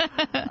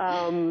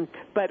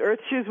 But Earth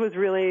Shoes was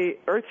very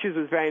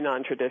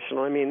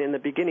non-traditional. I mean, in the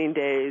beginning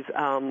days,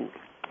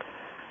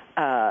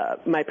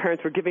 my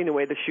parents were giving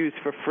away the shoes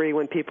for free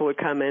when people would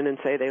come in and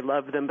say they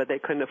loved them, but they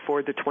couldn't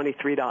afford the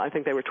 $23. I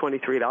think they were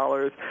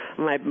 $23.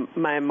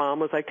 My mom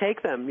was like,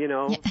 take them,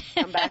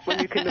 come back when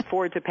you can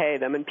afford to pay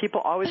them. And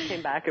people always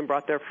came back and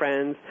brought their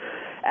friends.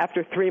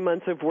 After 3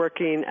 months of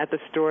working at the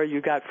store,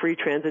 you got free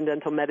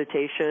transcendental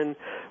meditation,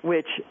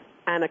 which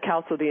Anna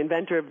Calso, the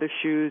inventor of the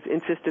shoes,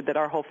 insisted that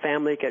our whole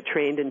family get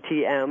trained in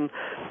TM.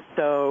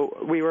 So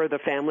we were the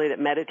family that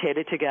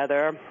meditated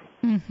together.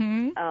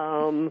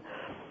 Mm-hmm.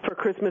 For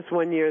Christmas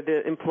one year,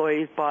 the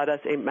employees bought us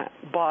a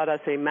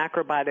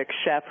macrobiotic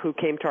chef who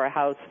came to our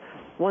house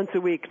once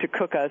a week to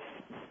cook us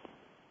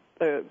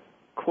a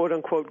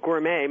quote-unquote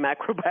gourmet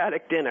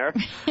macrobiotic dinner.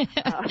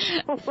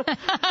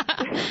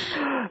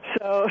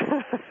 So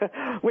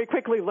we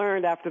quickly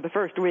learned after the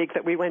first week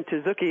that we went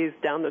to Zucchi's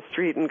down the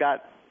street and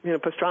got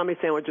pastrami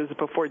sandwiches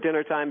before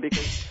dinner time,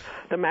 because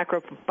the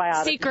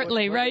macrobiotic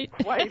secretly, right?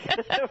 Quite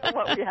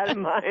what we had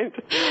in mind.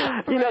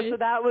 So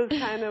that was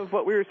kind of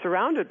what we were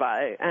surrounded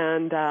by,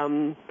 and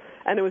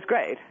it was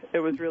great. It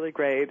was really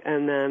great,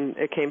 and then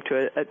it came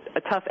to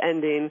a tough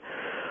ending.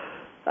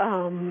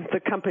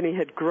 The company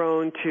had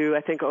grown to,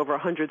 I think, over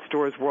 100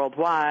 stores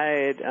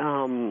worldwide.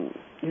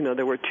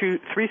 There were 3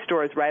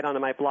 stores right on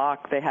my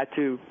block. They had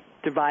to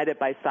divided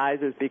by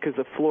sizes because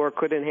the floor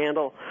couldn't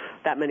handle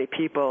that many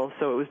people,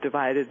 so it was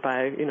divided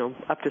by,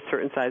 up to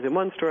certain size in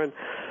one store and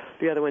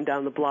the other one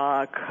down the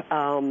block.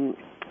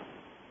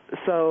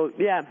 So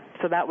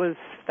that was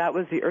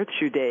the Earth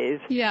Shoe days.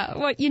 Yeah.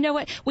 Well, you know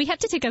what? We have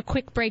to take a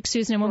quick break,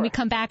 Susan. And when we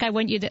come back, I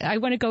want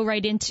to go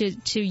right into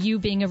you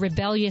being a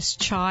rebellious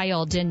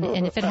child, and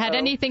if it had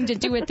anything to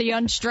do with the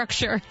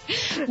unstructure.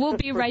 We'll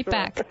be right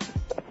back.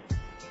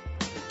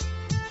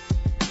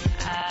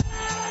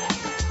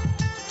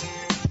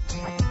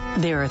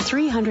 There are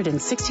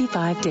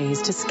 365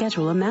 days to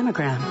schedule a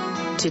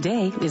mammogram.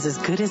 Today is as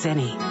good as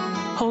any.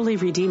 Holy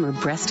Redeemer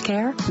Breast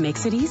Care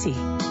makes it easy.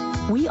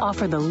 We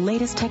offer the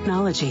latest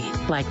technology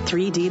like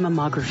 3D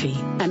mammography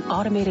and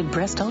automated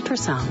breast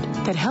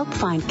ultrasound that help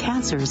find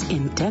cancers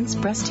in dense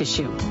breast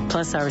tissue.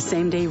 Plus, our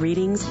same-day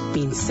readings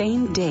mean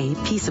same-day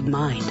peace of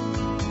mind.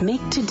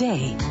 Make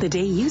today the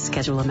day you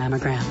schedule a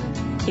mammogram.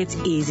 It's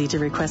easy to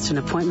request an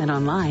appointment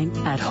online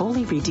at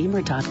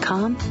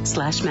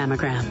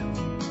holyredeemer.com/mammogram.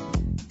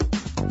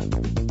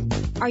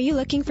 Are you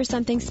looking for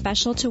something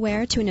special to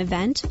wear to an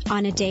event,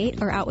 on a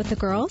date, or out with the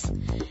girls?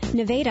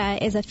 Nevada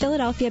is a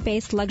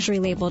Philadelphia-based luxury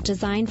label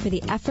designed for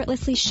the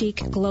effortlessly chic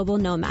global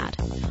nomad.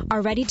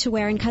 Our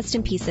ready-to-wear and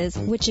custom pieces,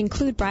 which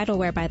include bridal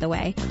wear by the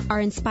way, are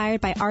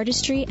inspired by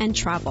artistry and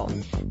travel.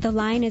 The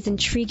line is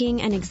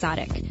intriguing and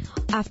exotic.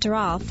 After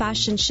all,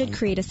 fashion should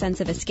create a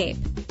sense of escape.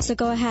 So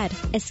go ahead,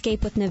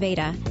 escape with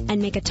Nevada,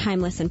 and make a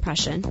timeless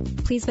impression.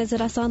 Please visit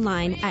us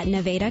online at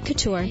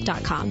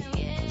nevadacouture.com.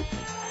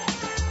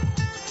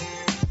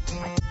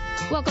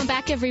 Welcome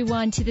back,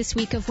 everyone, to this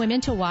week of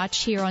Women to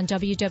Watch here on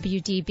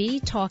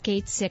WWDB Talk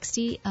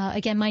 860.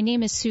 Again, my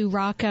name is Sue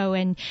Rocco,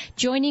 and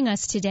joining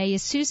us today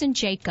is Susan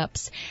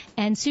Jacobs.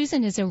 And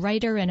Susan is a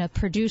writer and a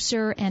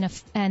producer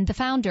and the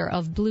founder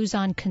of Blues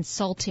On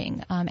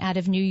Consulting out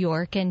of New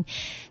York. And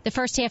the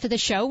first half of the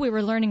show, we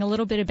were learning a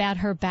little bit about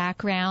her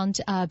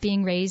background,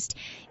 being raised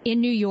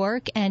in New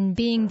York and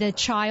being the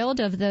child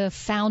of the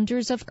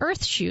founders of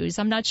Earth Shoes.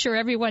 I'm not sure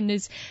everyone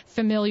is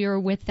familiar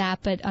with that,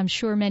 but I'm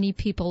sure many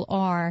people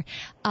are.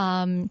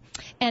 And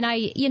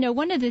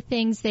one of the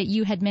things that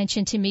you had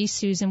mentioned to me,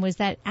 Susan, was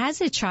that as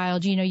a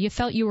child, you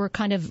felt you were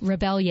kind of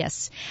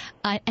rebellious,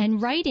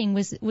 and writing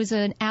was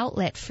an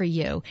outlet for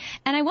you.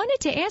 And I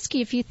wanted to ask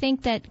you if you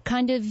think that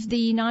kind of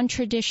the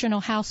non-traditional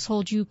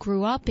household you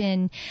grew up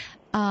in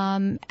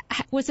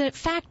was a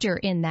factor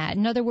in that.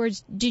 In other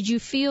words, did you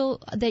feel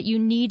that you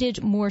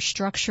needed more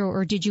structure,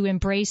 or did you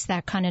embrace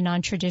that kind of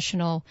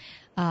non-traditional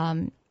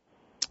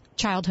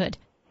childhood?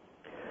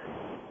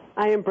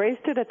 I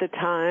embraced it at the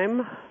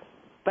time,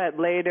 but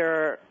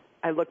later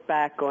I look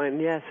back going,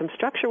 yeah, some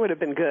structure would have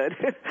been good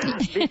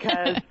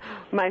because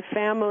my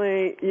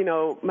family,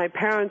 my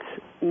parents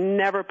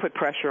never put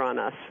pressure on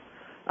us.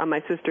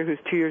 My sister, who's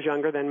 2 years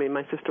younger than me,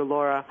 my sister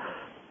Laura,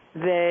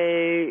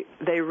 they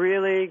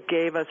really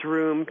gave us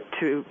room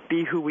to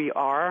be who we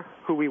were.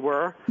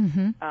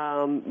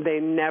 Mm-hmm. They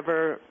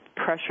never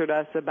pressured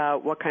us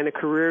about what kind of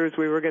careers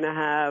we were going to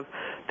have.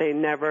 They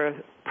never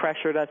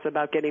pressured us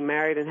about getting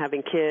married and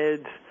having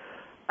kids.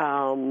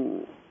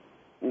 So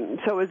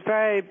it was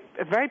very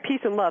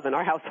peace and love in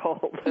our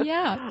household.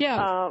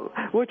 Yeah.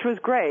 Which was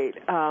great.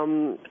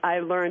 I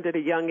learned at a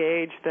young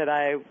age that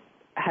I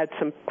had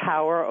some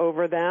power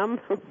over them,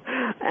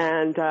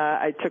 and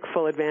I took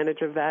full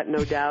advantage of that,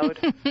 no doubt,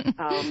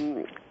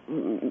 and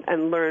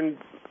learned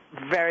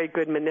very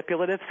good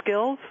manipulative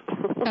skills.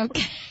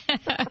 Okay.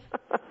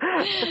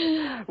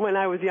 When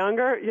I was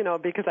younger,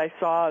 because I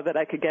saw that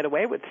I could get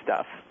away with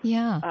stuff.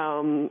 Yeah.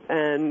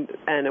 And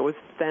it was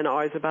then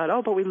always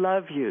about, but we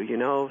love you,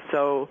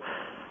 So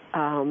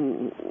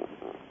and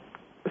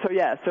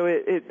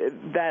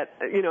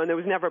there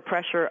was never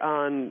pressure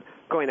on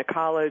going to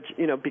college,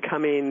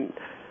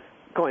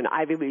 going to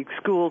Ivy League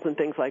schools and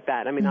things like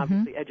that. I mean,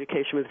 Obviously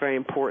education was very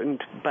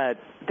important, but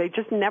they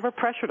just never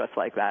pressured us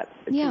like that,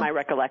 to my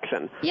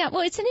recollection. Yeah,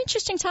 well, it's an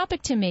interesting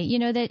topic to me,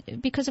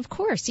 that because, of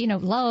course,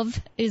 love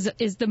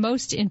is the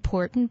most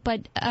important,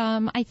 but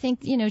I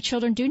think,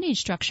 children do need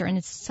structure,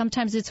 and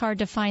sometimes it's hard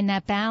to find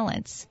that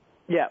balance.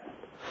 Yeah.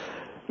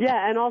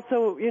 Yeah, and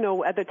also,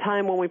 at the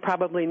time when we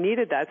probably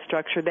needed that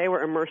structure, they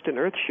were immersed in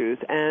Earth Shoes,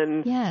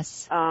 and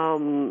yes,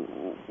 and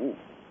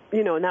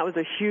that was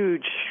a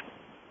huge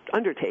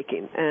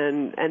undertaking,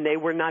 and they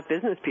were not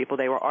business people;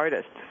 they were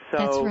artists. So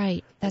that's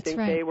right. I think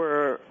they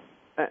were,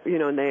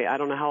 and I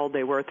don't know how old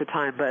they were at the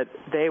time, but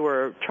they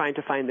were trying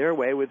to find their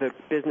way with a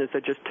business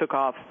that just took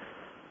off,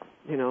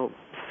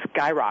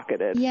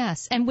 skyrocketed.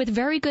 Yes, and with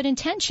very good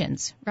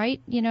intentions, right?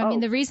 I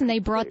mean, the reason they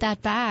brought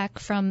that back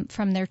from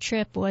their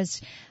trip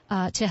was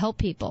to help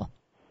people.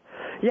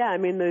 Yeah, I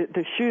mean,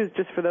 the shoes,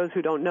 just for those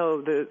who don't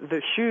know,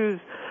 the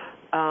shoes,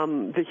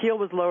 the heel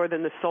was lower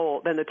than the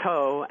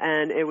toe,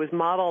 and it was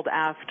modeled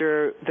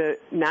after the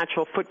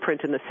natural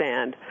footprint in the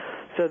sand.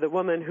 So the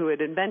woman who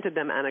had invented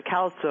them, Ana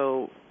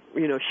Calço,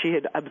 she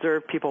had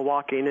observed people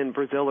walking in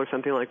Brazil or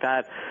something like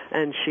that,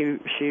 and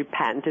she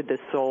patented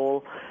this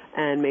sole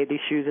and made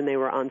these shoes, and they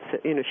were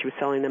she was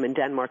selling them in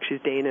Denmark.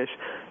 She's Danish,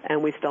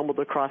 and we stumbled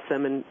across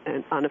them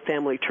and on a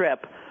family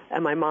trip.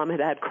 And my mom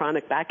had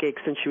chronic backache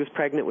since she was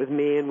pregnant with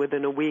me, and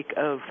within a week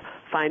of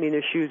finding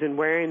the shoes and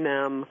wearing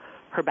them,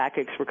 her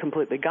backaches were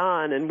completely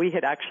gone. And we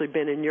had actually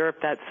been in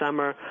Europe that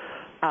summer.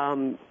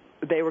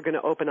 They were going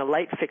to open a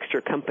light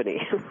fixture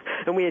company.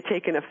 And we had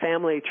taken a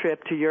family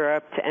trip to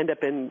Europe to end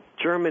up in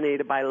Germany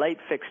to buy light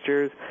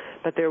fixtures.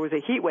 But there was a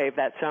heat wave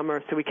that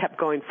summer, so we kept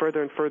going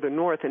further and further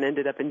north and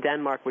ended up in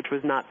Denmark, which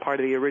was not part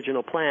of the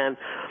original plan,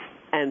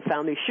 and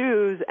found these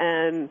shoes.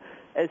 And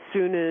as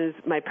soon as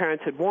my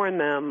parents had worn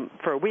them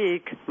for a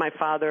week, my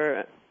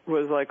father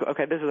was like,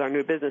 okay, this is our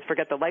new business.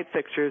 Forget the light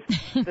fixtures.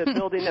 The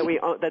building that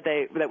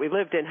we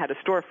lived in had a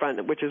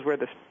storefront, which is where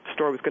the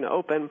store was going to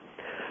open.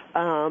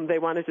 They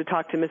wanted to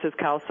talk to Mrs.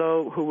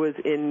 Calso, who was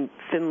in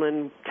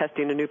Finland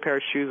testing a new pair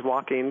of shoes,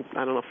 walking,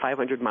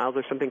 500 miles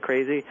or something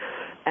crazy,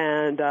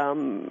 and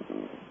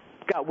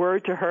got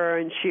word to her,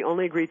 and she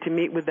only agreed to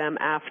meet with them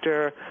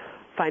after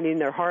getting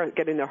their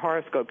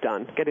horoscope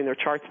done, getting their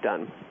charts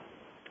done,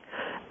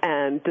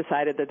 and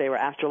decided that they were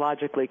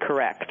astrologically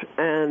correct,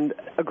 and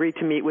agreed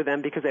to meet with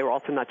them because they were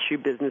also not shoe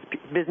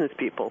business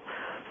people.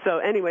 So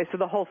anyway, so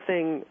the whole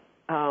thing,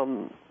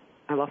 I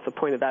lost the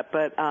point of that,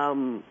 but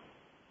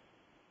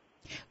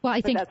well, I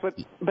think that's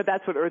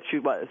what Earth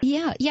Shoe was.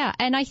 Yeah,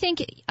 and I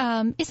think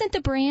isn't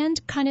the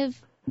brand kind of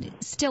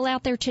still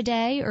out there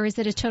today, or is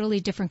it a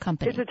totally different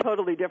company? It's a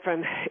totally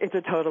different.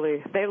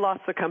 They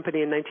lost the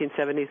company in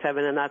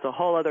 1977, and that's a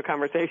whole other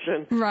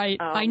conversation. Right.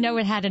 I know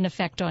it had an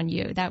effect on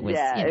you. That was,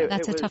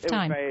 that's a tough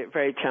time. It was very,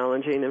 very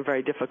challenging and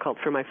very difficult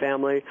for my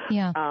family.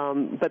 Yeah.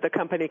 But the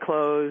company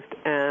closed,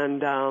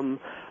 and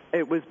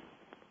it was,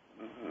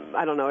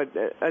 I don't know,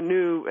 a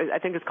new, I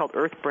think it's called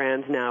Earth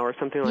Brands now or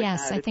something like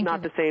that. It's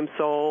not the same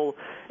sole.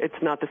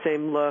 It's not the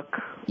same look.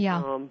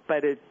 Yeah.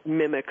 But it's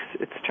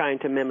trying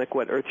to mimic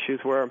what Earth Shoes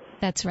were.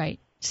 That's right.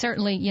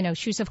 Certainly,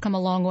 shoes have come a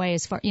long way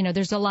as far,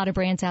 there's a lot of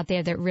brands out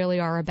there that really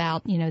are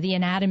about, the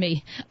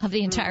anatomy of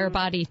the entire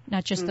body,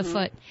 not just the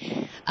foot.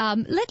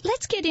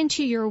 Let's get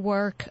into your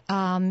work,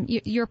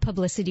 your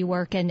publicity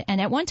work. And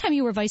at one time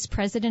you were vice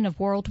president of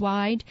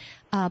worldwide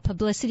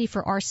publicity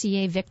for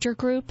RCA Victor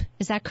Group.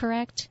 Is that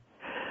correct?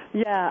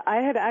 Yeah,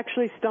 I had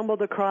actually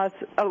stumbled across,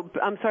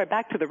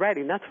 back to the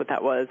writing. That's what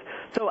that was.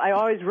 So I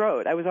always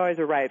wrote. I was always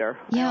a writer.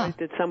 Yeah. I always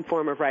did some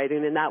form of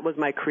writing, and that was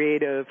my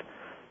creative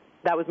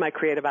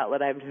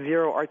outlet. I have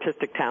zero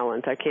artistic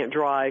talent. I can't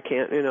draw. I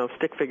can't,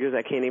 stick figures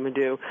I can't even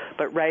do.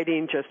 But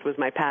writing just was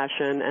my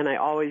passion, and I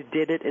always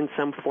did it in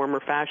some form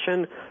or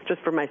fashion just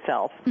for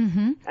myself.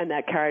 Mm-hmm. And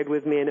that carried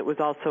with me, and it was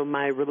also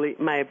my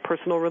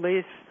personal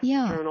release.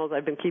 Yeah. Journals.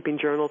 I've been keeping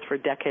journals for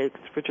decades,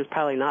 which is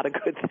probably not a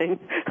good thing,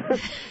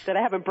 that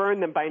I haven't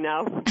burned them by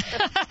now.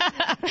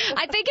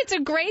 I think it's a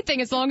great thing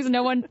as long as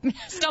no one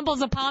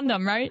stumbles upon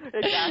them, right?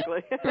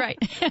 Exactly. Right.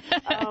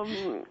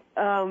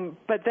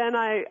 But then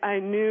I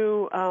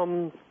knew,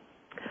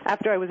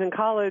 after I was in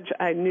college,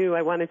 I knew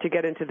I wanted to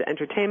get into the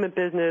entertainment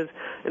business,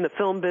 in the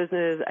film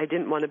business. I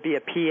didn't want to be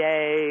a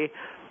PA.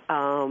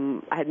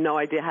 I had no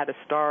idea how to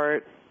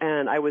start,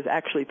 and I was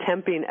actually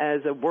temping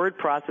as a word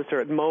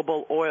processor at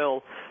Mobil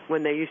Oil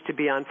when they used to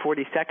be on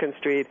 42nd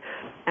Street.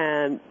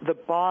 And the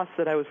boss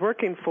that I was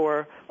working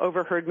for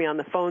overheard me on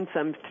the phone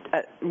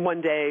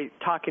one day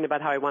talking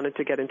about how I wanted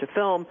to get into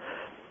film.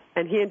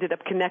 And he ended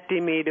up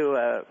connecting me to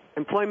a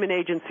employment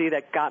agency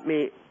that got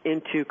me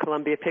into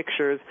Columbia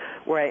Pictures,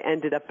 where I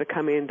ended up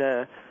becoming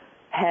the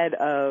head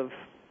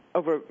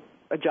over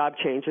a job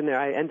change in there.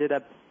 I ended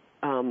up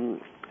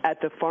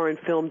at the foreign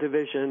film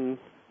division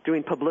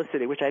doing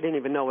publicity, which I didn't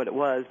even know what it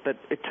was, but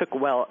I took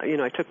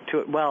to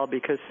it well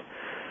because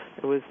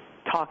it was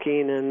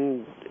talking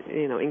and,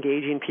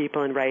 engaging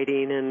people and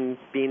writing and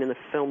being in the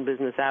film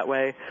business that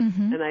way.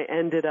 Mm-hmm. And I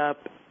ended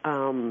up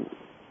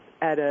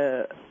at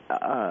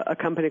a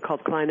company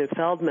called Klein &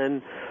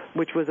 Feldman,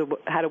 which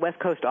had a West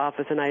Coast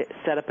office, and I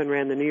set up and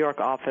ran the New York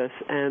office,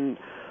 and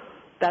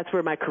that's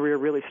where my career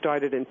really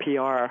started in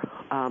PR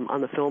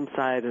on the film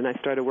side. And I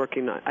started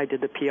working. I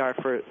did the PR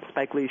for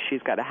Spike Lee's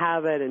She's Gotta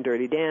Have It and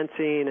Dirty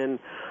Dancing, and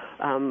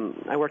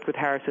I worked with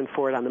Harrison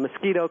Ford on The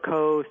Mosquito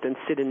Coast and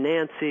Sid and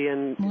Nancy,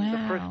 and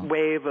the first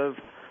wave of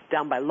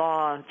Down by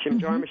Law, Jim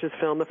Jarmusch's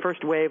film, the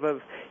first wave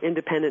of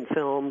independent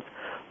films,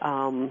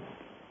 and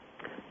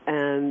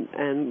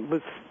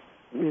was,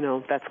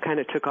 that's kind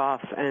of took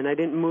off. And I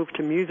didn't move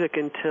to music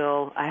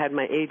until I had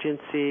my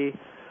agency.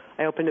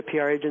 I opened a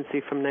PR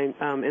agency in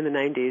the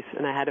 90s,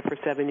 and I had it for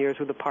 7 years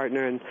with a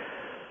partner, and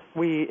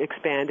we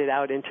expanded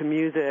out into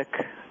music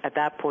at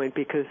that point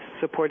because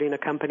supporting a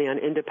company on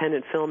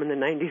independent film in the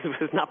 90s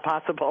was not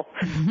possible,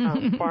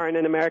 foreign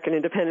and American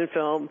independent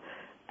film.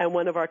 And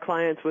one of our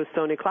clients was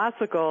Sony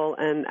Classical,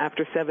 and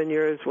after 7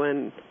 years,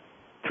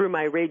 through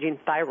my raging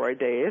thyroid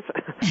days,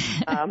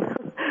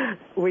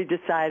 we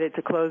decided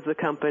to close the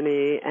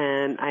company,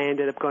 and I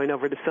ended up going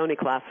over to Sony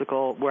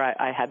Classical, where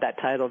I had that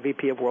title,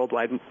 VP of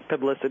Worldwide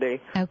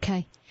Publicity.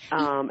 Okay.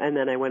 And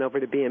then I went over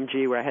to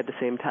BMG, where I had the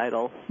same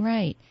title.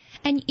 Right.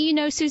 And,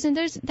 Susan,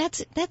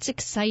 that's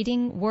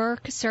exciting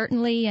work,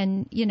 certainly,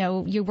 and,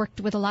 you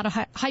worked with a lot of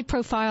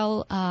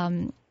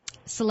high-profile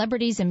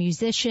celebrities and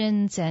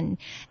musicians and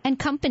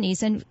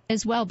companies and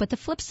as well. But the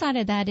flip side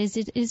of that is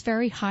it is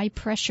very high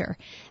pressure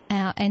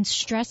and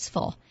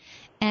stressful.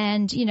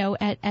 And, you know,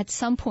 at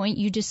some point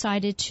you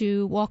decided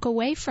to walk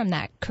away from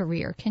that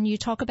career. Can you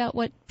talk about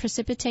what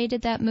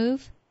precipitated that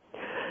move?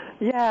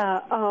 Yeah,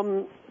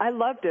 I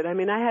loved it. I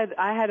mean,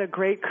 I had a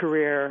great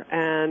career,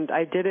 and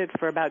I did it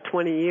for about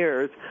 20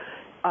 years.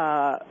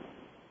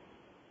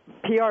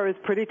 PR is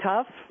pretty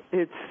tough.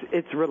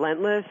 It's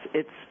relentless.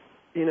 It's,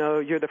 you know,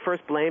 you're the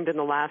first blamed and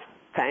the last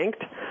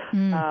thanked,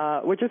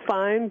 which is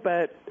fine,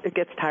 but it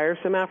gets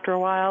tiresome after a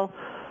while.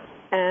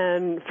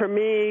 And for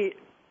me,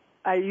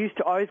 I used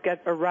to always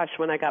get a rush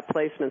when I got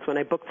placements, when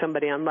I booked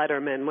somebody on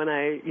Letterman, when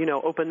I, you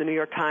know, opened the New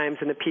York Times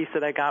and the piece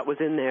that I got was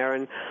in there.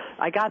 And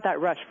I got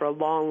that rush for a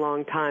long,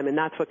 long time, and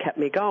that's what kept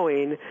me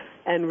going,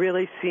 and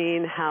really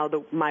seeing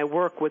how my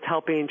work was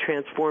helping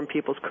transform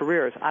people's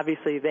careers.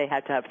 Obviously, they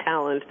had to have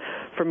talent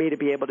for me to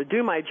be able to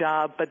do my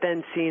job, but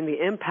then seeing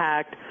the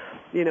impact,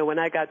 you know, when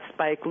I got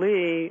Spike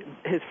Lee,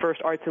 his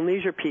first arts and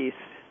leisure piece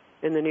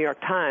in the New York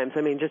Times,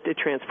 I mean, just it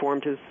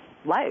transformed his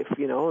life,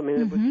 you know. I mean,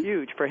 it was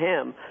huge for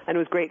him, and it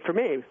was great for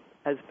me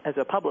as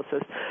a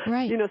publicist.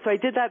 Right. You know, so I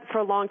did that for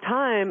a long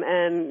time,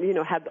 and, you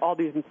know, had all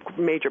these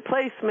major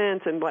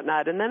placements and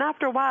whatnot. And then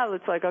after a while,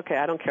 it's like, okay,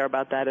 I don't care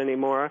about that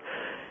anymore.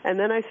 And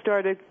then I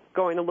started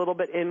going a little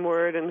bit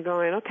inward and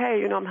going, okay,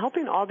 you know, I'm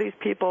helping all these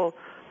people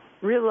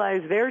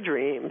realize their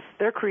dreams,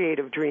 their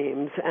creative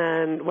dreams,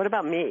 and what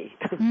about me?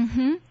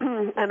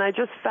 And I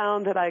just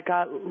found that I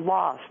got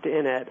lost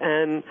in it,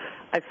 and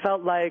I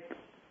felt like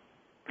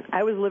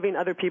I was living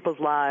other people's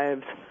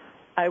lives.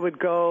 I would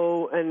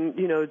go and,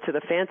 you know, to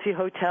the fancy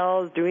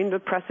hotels, doing the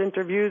press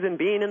interviews and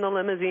being in the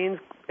limousines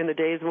in the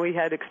days when we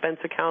had expense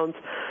accounts,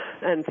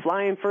 and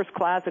flying first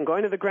class and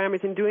going to the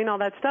Grammys and doing all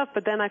that stuff.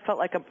 But then I felt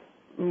like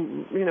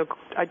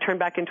I turned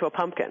back into a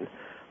pumpkin.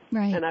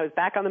 Right. And I was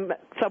back on the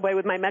subway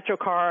with my Metro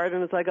card,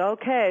 and it's like,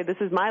 okay, this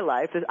is my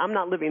life. I'm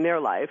not living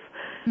their life.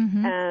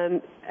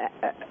 And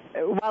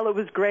while it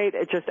was great,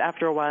 it just,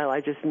 after a while,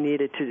 I just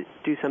needed to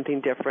do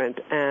something different.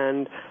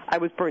 And I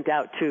was burnt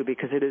out, too,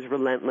 because it is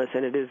relentless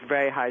and it is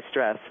very high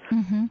stress.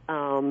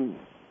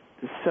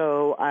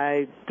 So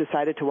I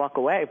decided to walk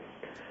away.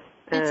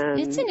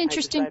 It's an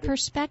interesting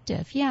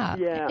perspective. Yeah,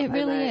 it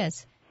really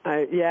is.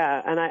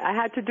 And I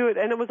had to do it,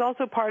 and it was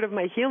also part of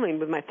my healing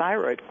with my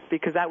thyroid,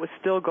 because that was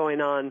still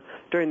going on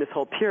during this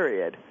whole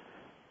period.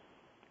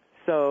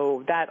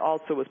 So that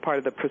also was part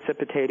of the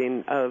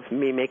precipitating of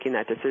me making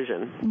that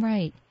decision.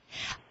 Right.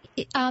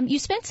 You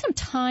spent some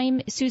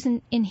time,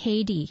 Susan, in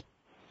Haiti,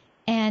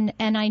 and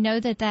I know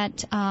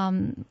that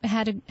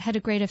had a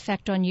great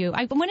effect on you.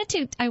 I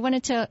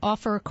wanted to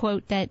offer a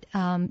quote that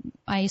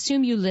I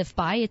assume you live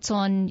by. It's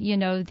on, you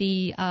know,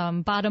 the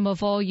bottom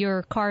of all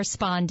your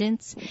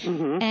correspondence,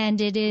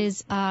 and it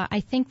is,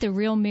 I think the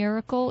real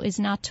miracle is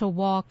not to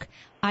walk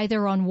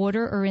either on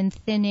water or in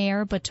thin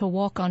air, but to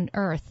walk on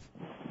earth.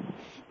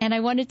 And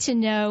I wanted to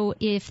know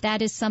if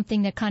that is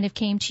something that kind of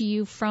came to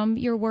you from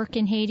your work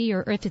in Haiti,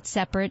 or if it's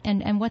separate,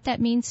 and what that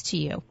means to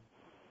you.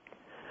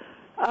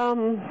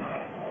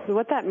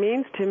 What that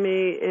means to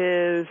me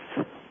is,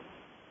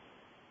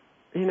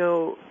 you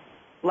know,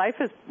 life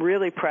is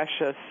really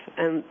precious,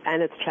 and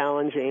it's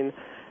challenging,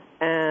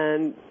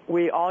 and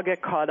we all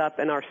get caught up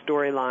in our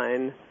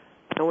storyline,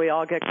 and we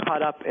all get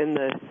caught up in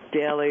the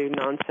daily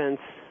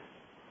nonsense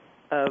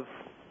of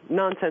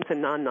nonsense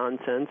and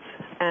non-nonsense,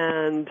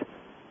 and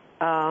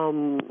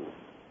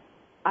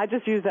I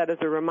just use that as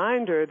a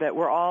reminder that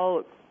we're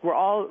all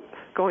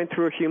going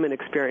through a human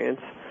experience,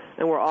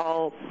 and we're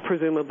all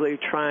presumably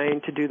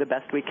trying to do the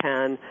best we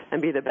can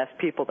and be the best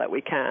people that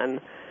we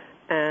can.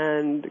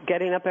 And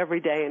getting up every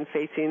day and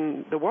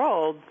facing the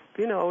world,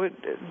 you know,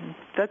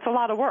 that's a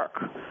lot of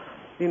work.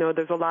 You know,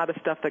 there's a lot of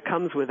stuff that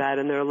comes with that,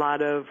 and there are a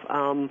lot of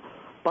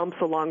bumps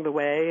along the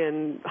way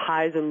and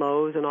highs and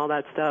lows and all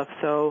that stuff.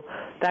 So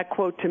that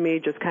quote to me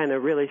just kind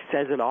of really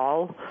says it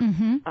all.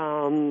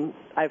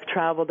 I've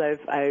traveled.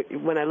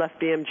 When I left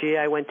BMG,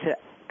 I went to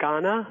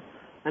Ghana,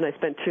 and I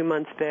spent 2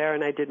 months there,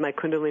 and I did my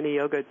Kundalini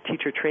Yoga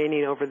teacher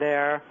training over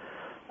there.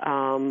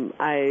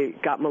 I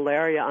got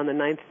malaria on the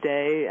 9th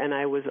day, and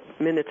I was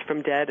minutes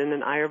from dead, and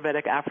an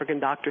Ayurvedic African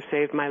doctor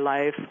saved my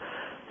life.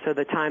 So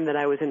the time that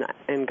I was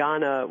in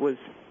Ghana was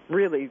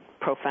really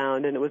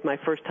profound, and it was my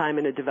first time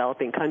in a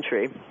developing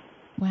country.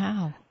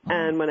 Wow.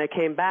 And when I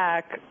came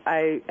back,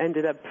 I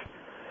ended up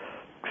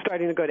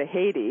starting to go to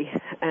Haiti,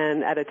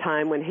 and at a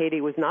time when Haiti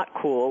was not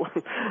cool,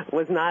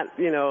 was not,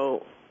 you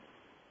know,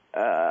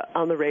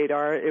 on the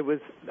radar. It was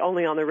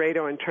only on the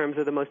radar in terms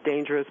of the most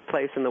dangerous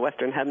place in the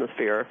Western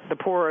Hemisphere. The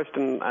poorest,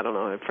 and I don't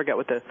know, I forget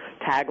what the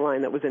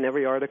tagline that was in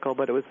every article,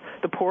 but it was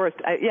the poorest,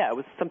 it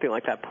was something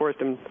like that, poorest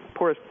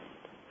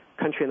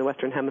country in the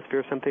Western Hemisphere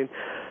or something.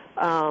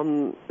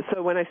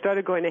 So when I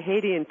started going to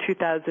Haiti in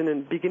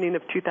beginning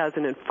of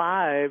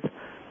 2005,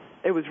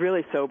 it was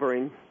really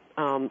sobering.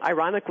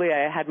 Ironically,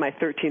 I had my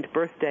 13th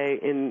birthday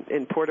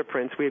in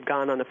Port-au-Prince. We had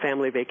gone on a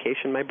family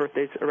vacation. My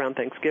birthday's around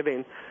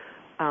Thanksgiving.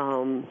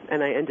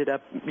 And I ended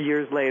up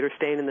years later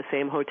staying in the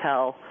same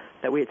hotel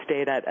that we had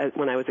stayed at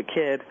when I was a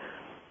kid.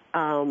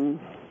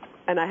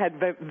 And I had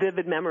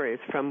vivid memories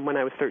from when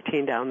I was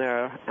 13 down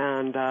there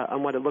and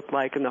on what it looked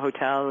like in the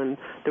hotel, and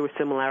there were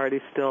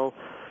similarities still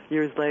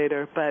years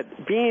later.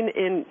 But being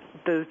in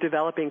those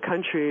developing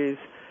countries,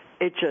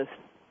 it just,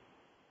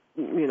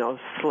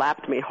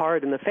 slapped me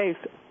hard in the face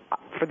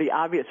for the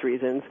obvious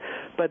reasons.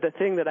 But the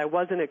thing that I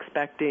wasn't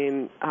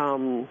expecting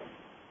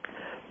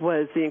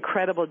was the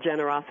incredible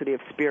generosity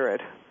of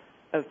spirit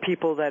of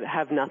people that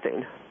have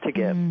nothing to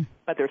give,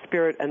 but their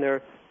spirit and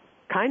their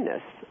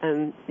kindness,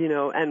 and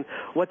and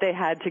what they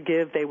had to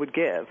give, they would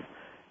give.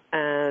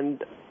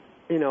 And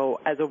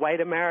as a white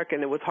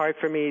American, it was hard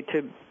for me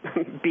to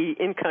be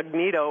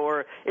incognito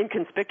or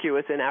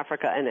inconspicuous in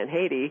Africa and in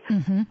Haiti,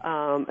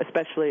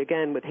 especially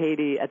again with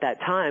Haiti at that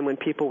time when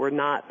people were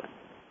not.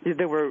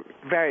 There were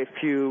very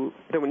few.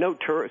 There were no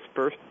tourists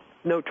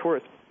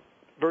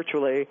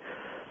virtually,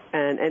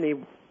 and any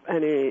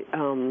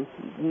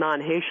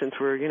non-Haitians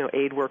were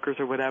aid workers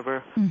or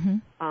whatever.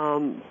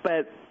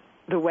 But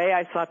the way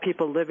I saw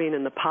people living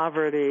in the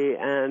poverty,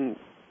 and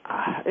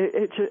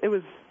it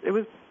was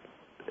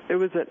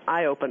an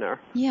eye-opener.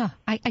 Yeah,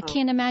 I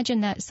can't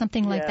imagine that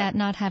something like that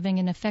not having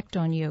an effect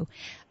on you.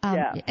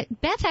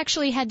 Beth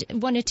actually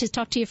wanted to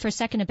talk to you for a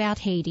second about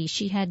Haiti.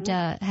 She had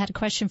had a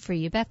question for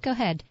you. Beth, go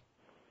ahead.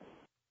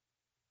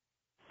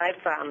 I've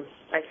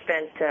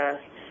spent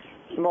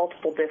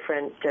multiple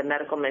different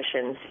medical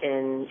missions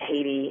in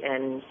Haiti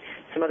and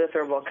some other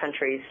third world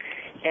countries.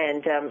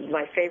 And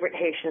my favorite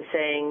Haitian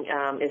saying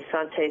is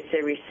 "Santé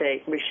c'est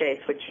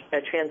richesse," which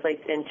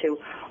translates into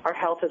 "Our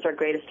health is our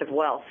greatest of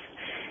wealth."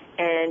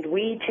 And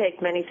we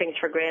take many things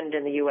for granted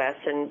in the U.S.,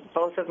 and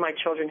both of my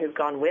children who've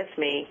gone with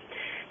me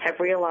have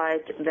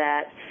realized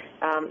that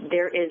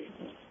there is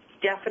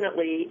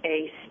definitely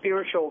a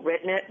spiritual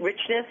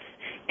richness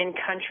in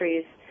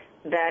countries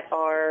that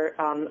are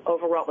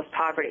overwrought with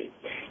poverty.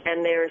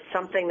 And there's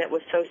something that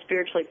was so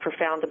spiritually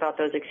profound about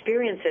those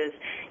experiences,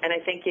 and I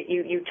think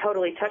you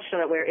totally touched on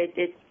it, where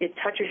it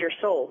touches your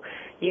soul.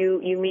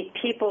 You meet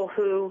people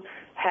who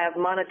have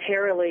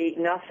monetarily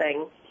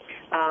nothing,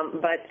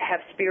 but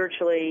have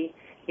spiritually,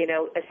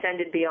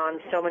 ascended beyond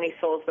so many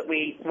souls that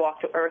we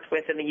walk the earth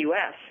with in the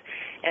U.S.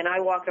 And I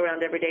walk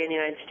around every day in the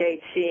United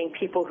States seeing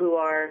people who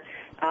are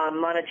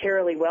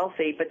monetarily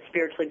wealthy but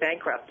spiritually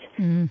bankrupt.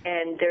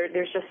 And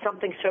there's just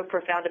something so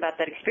profound about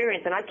that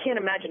experience. And I can't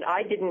imagine,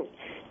 I didn't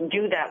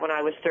do that when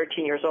I was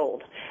 13 years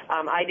old.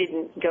 I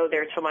didn't go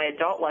there till my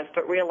adult life,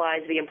 but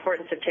realized the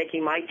importance of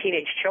taking my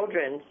teenage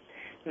children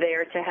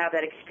there to have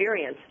that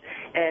experience.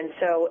 And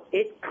so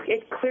it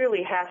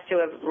clearly has to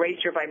have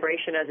raised your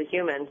vibration as a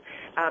human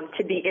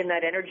to be in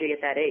that energy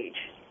at that age.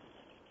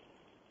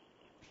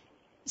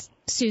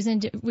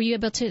 Susan, were you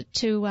able to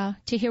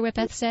hear what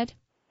Beth said?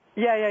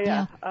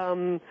 Yeah.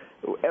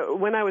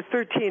 When I was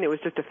 13, it was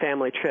just a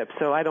family trip,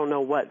 so I don't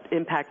know what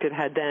impact it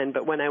had then.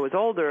 But when I was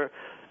older,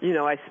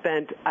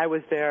 I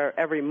was there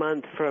every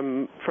month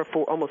for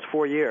almost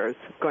 4 years,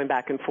 going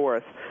back and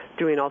forth,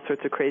 doing all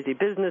sorts of crazy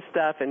business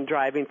stuff and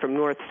driving from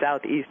north,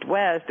 south, east,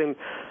 west. And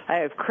I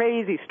have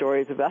crazy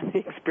stories about the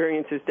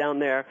experiences down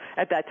there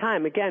at that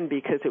time, again,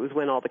 because it was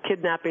when all the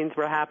kidnappings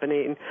were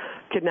happening,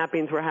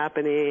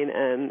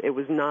 and it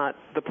was not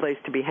the place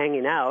to be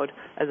hanging out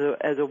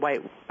as a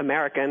white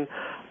American.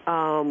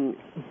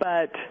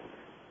 But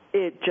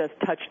it just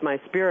touched my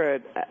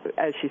spirit,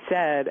 as she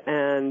said,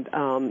 and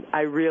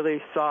I really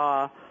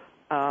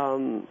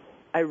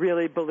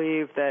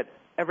believe that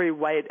every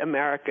white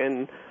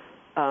American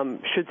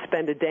should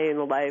spend a day in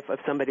the life of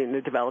somebody in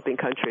a developing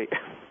country.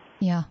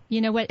 Yeah.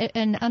 You know what?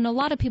 And a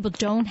lot of people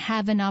don't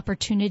have an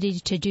opportunity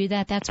to do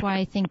that. That's why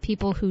I think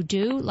people who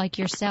do, like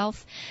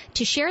yourself,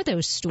 to share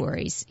those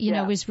stories,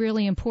 is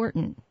really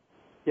important.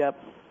 Yep.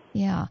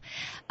 Yeah.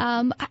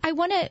 I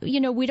want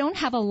to, we don't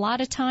have a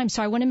lot of time,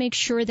 so I want to make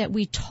sure that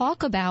we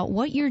talk about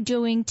what you're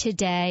doing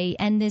today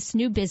and this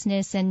new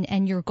business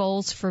and your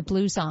goals for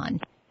Blues On.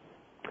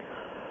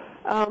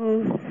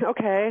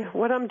 Okay.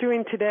 What I'm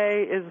doing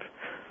today is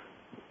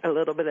a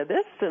little bit of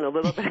this and a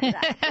little bit of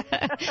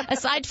that.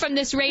 Aside from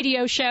this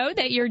radio show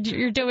that you're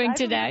doing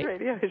today.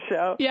 Radio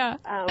show. Yeah.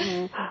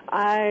 I'm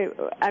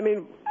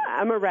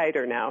a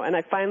writer now, and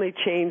I finally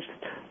changed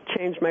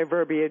my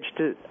verbiage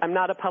to I'm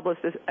not a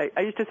publicist.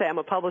 I used to say I'm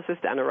a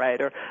publicist and a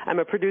writer. I'm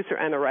a producer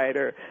and a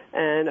writer.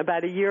 And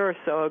about a year or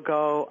so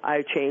ago,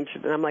 I changed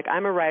it, and I'm like,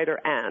 I'm a writer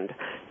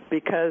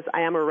because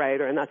I am a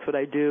writer, and that's what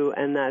I do,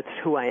 and that's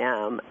who I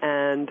am.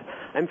 And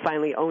I'm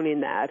finally owning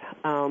that.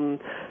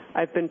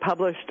 I've been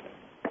published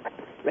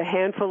a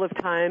handful of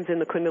times in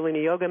the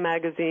Kundalini Yoga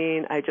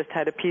magazine. I just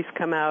had a piece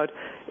come out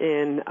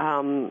in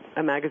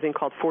a magazine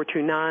called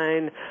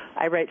 429.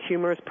 I write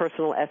humorous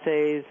personal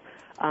essays.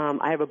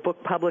 I have a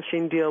book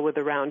publishing deal with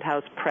the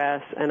Roundhouse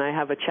Press, and I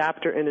have a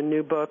chapter in a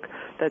new book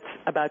that's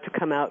about to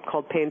come out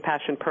called Pain,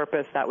 Passion,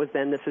 Purpose. That was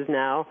then, this is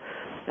now.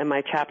 And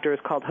my chapter is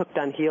called Hooked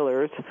on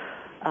Healers.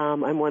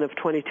 I'm one of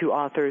 22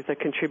 authors that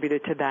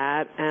contributed to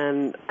that,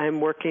 and I'm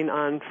working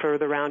on, for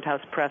the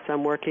Roundhouse Press,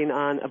 I'm working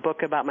on a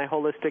book about my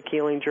holistic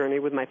healing journey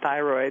with my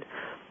thyroid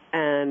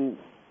and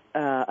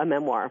a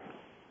memoir.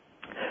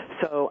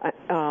 So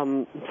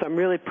I'm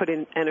really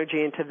putting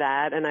energy into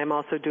that, and I'm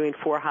also doing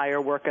for-hire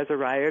work as a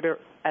writer,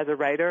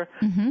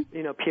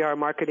 you know, PR,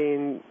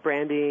 marketing,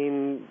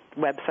 branding,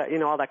 website, you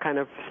know, all that kind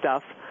of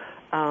stuff.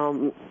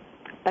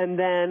 And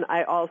then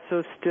I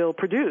also still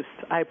produce.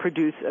 I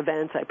produce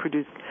events, I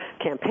produce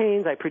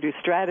campaigns, I produce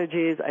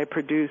strategies, I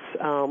produce,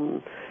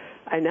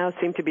 I now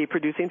seem to be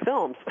producing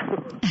films.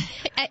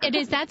 And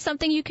is that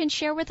something you can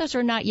share with us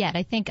or not yet?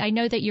 I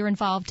know that you're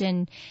involved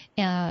in,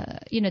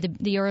 you know,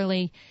 the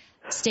early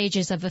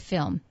stages of a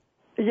film.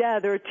 Yeah,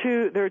 there are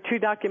two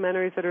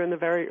documentaries that are in the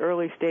very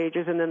early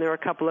stages, and then there are a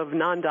couple of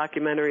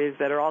non-documentaries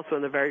that are also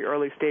in the very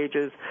early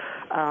stages.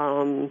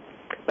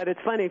 But it's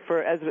funny,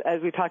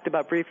 as we talked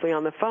about briefly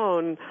on the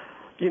phone,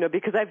 you know,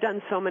 because I've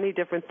done so many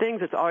different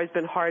things, it's always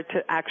been hard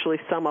to actually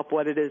sum up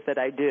what it is that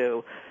I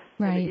do.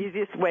 Right. And the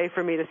easiest way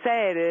for me to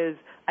say it is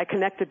I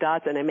connect the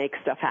dots and I make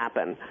stuff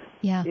happen.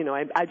 Yeah. You know,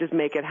 I just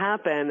make it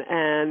happen.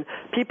 And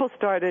people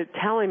started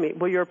telling me,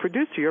 well, you're a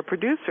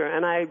producer.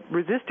 And I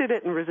resisted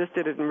it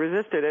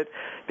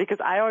because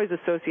I always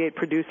associate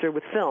producer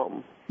with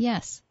film.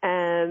 Yes.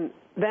 And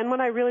then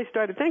when I really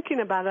started thinking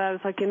about it, I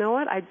was like, you know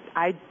what?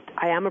 I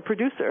am a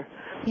producer.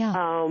 Yeah.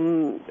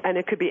 And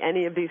it could be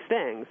any of these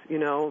things, you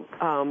know.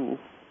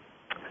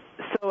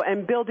 So,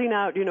 and building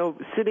out, you know,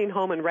 sitting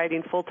home and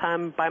writing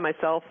full-time by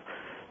myself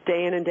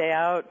day in and day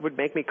out would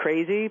make me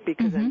crazy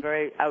because I'm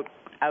very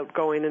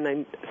outgoing and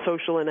I'm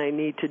social and I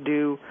need to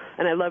do,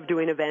 and I love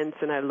doing events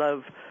and I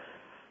love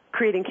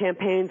creating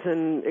campaigns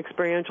and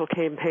experiential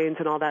campaigns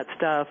and all that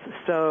stuff.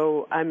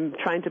 So I'm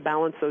trying to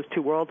balance those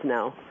two worlds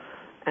now,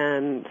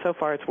 and so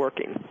far it's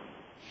working.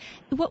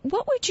 What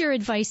would your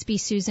advice be,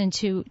 Susan,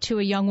 to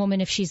a young woman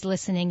if she's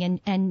listening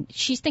and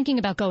she's thinking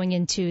about going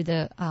into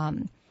the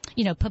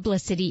you know,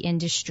 publicity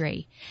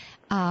industry,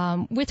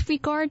 with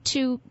regard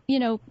to, you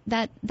know,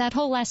 that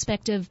whole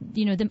aspect of,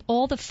 you know,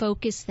 all the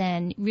focus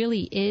then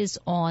really is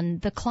on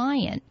the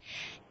client.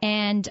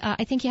 And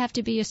I think you have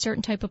to be a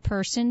certain type of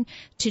person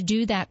to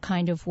do that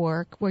kind of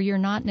work where you're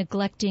not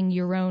neglecting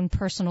your own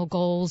personal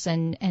goals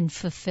and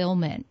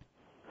fulfillment.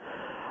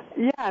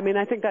 Yeah, I mean,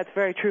 I think that's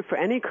very true for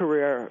any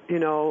career. You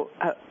know,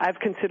 I've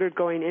considered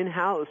going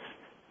in-house.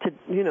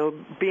 You know,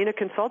 being a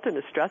consultant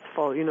is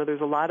stressful. You know,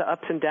 there's a lot of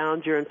ups and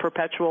downs. I'm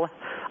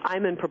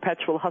in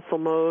perpetual hustle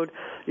mode.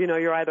 You know,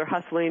 you're either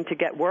hustling to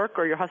get work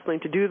or you're hustling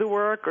to do the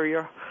work or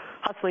you're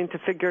hustling to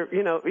figure,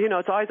 you know,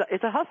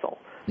 it's a hustle.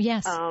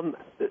 Yes.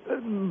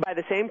 By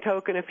the same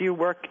token, if you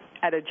work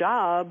at a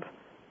job,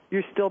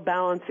 you're still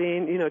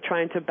balancing, you know,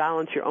 trying to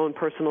balance your own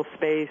personal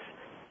space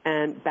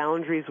and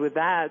boundaries with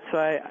that.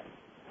 So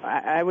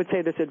I would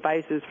say this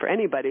advice is for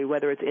anybody,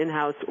 whether it's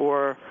in-house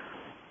or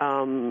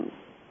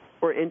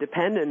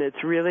independent.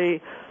 It's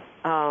really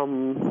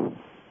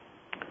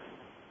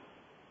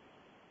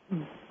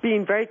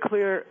being very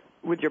clear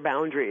with your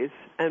boundaries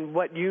and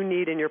what you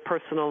need in your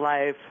personal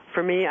life.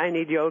 For me, I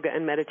need yoga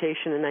and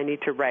meditation, and I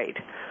need to write,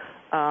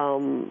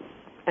 and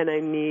I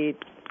need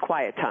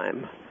quiet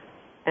time.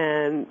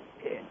 And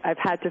I've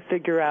had to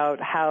figure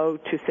out how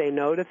to say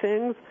no to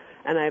things,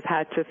 and I've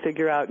had to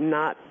figure out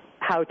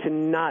how to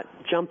not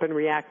jump and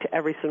react to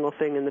every single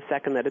thing in the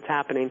second that it's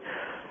happening.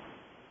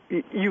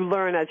 You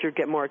learn as you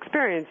get more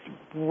experience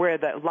where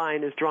that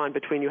line is drawn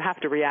between you have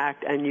to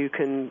react and you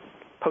can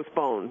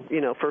postpone, you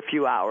know, for a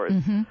few hours.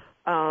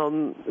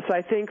 So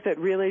I think that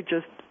really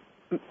just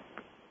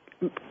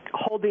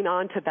holding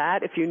on to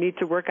that. If you need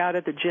to work out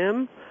at the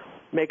gym,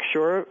 make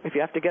sure if you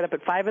have to get up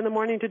at 5 in the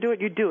morning to do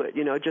it, you do it,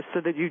 you know, just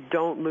so that you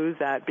don't lose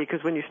that.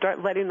 Because when you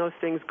start letting those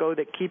things go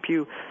that keep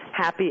you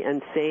happy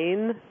and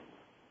sane,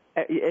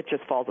 it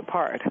just falls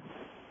apart.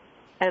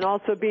 And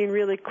also being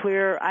really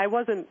clear, I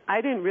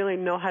didn't really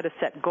know how to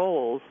set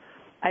goals.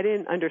 I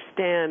didn't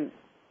understand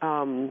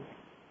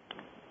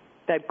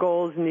that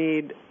goals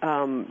need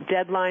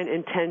deadline,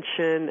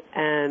 intention,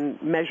 and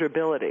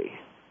measurability.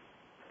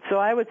 So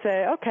I would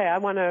say, okay, I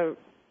want to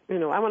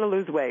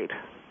lose weight.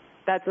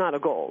 That's not a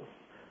goal.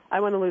 I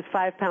want to lose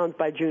 5 pounds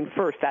by June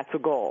 1st. That's a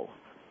goal.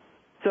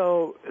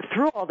 So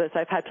through all this,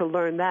 I've had to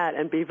learn that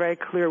and be very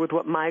clear with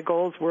what my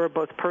goals were,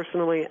 both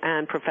personally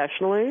and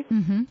professionally,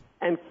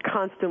 and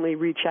constantly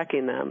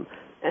rechecking them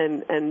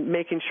and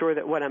making sure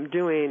that what I'm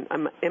doing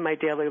in my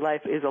daily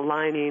life is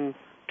aligning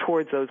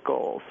towards those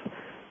goals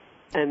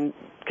and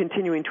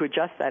continuing to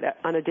adjust that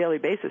on a daily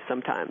basis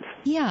sometimes.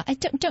 Yeah.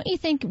 Don't you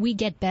think we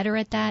get better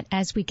at that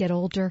as we get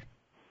older?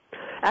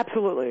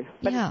 Absolutely.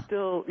 But it's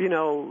still, you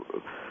know,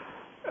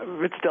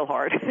 it's still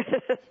hard.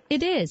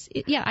 It is.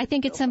 Yeah, I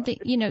think it's something,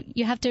 you know,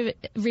 you have to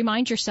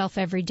remind yourself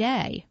every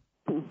day,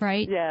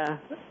 right? Yeah.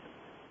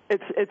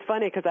 It's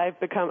funny because I've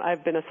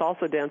been a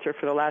salsa dancer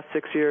for the last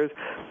 6 years,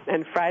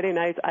 and Friday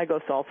nights I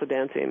go salsa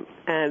dancing,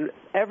 and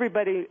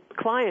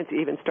clients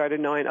even started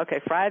knowing.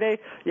 Okay, Friday,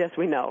 yes,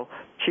 we know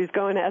she's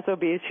going to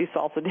SOBs, she's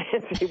salsa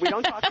dancing. We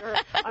don't talk to her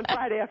on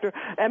Friday after.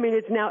 I mean,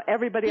 it's now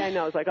everybody I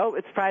know is like, oh,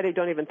 it's Friday.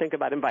 Don't even think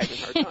about inviting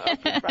her. No,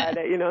 it's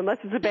Friday, unless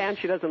it's a band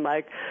she doesn't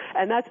like,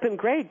 and that's been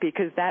great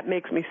because that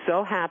makes me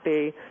so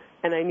happy,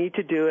 and I need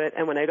to do it.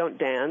 And when I don't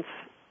dance,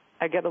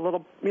 I get a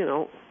little,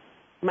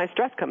 my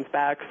stress comes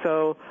back.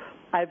 So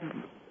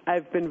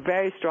I've been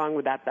very strong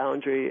with that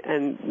boundary,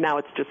 and now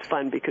it's just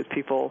fun because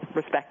people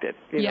respect it.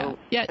 Yeah.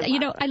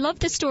 I love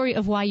the story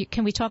of why.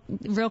 Can we talk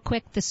real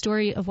quick? The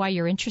story of why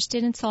you're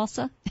interested in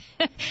salsa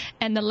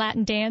and the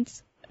Latin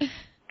dance.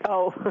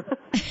 Oh,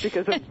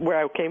 because of where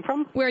I came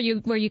from. Where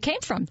you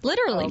came from,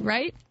 literally,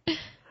 right?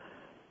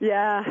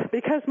 Yeah,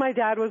 because my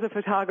dad was a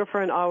photographer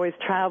and always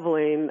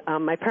traveling.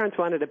 My parents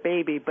wanted a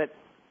baby, but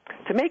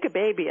to make a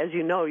baby, as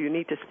you know, you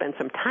need to spend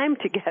some time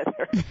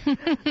together.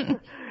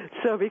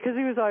 So because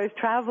he was always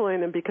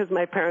traveling and because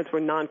my parents were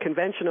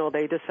non-conventional,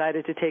 they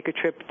decided to take a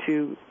trip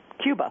to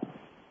Cuba.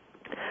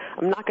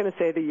 I'm not going to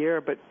say the year,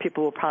 but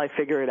people will probably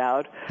figure it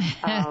out,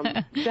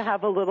 to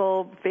have a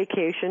little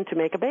vacation to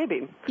make a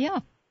baby. Yeah.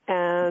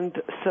 And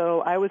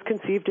so I was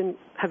conceived in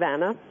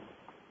Havana.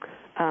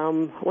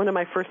 One of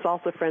my first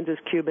salsa friends is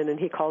Cuban, and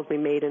he calls me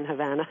Made in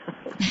Havana.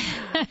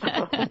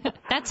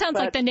 That sounds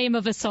like the name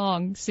of a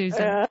song,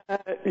 Susan.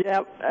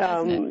 Yeah.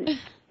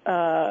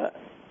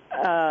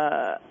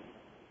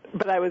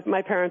 But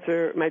my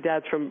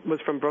dad was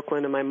from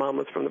Brooklyn, and my mom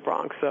was from the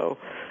Bronx. So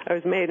I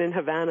was made in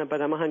Havana,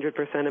 but I'm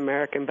 100%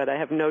 American. But I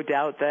have no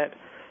doubt that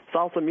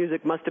salsa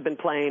music must have been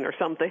playing or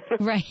something.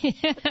 Right.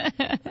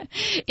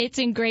 It's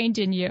ingrained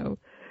in you.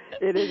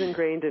 It is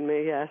ingrained in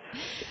me, yes.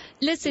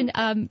 Listen,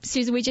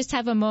 Susan, we just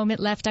have a moment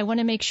left. I want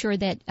to make sure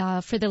that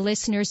for the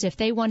listeners, if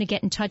they want to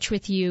get in touch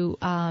with you,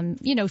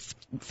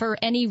 for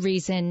any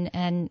reason,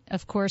 and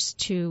of course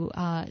to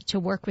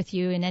work with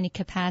you in any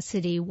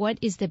capacity, what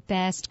is the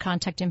best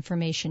contact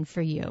information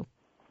for you?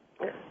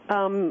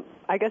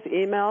 I guess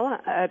email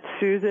at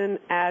Susan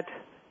at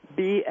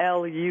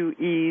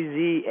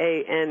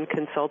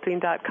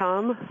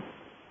BLUEZANconsulting.com.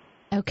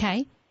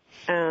 Okay.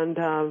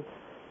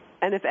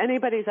 And if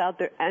anybody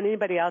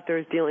out there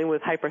is dealing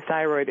with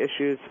hyperthyroid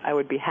issues, I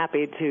would be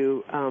happy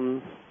to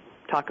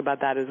talk about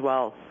that as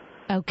well.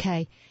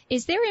 Okay.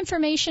 Is there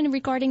information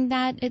regarding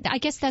that? I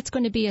guess that's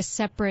going to be a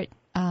separate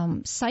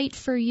site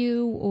for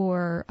you,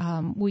 or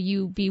will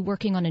you be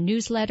working on a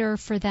newsletter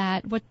for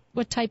that?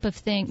 What type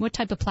of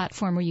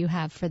platform will you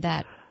have for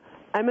that?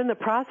 I'm in the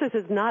process.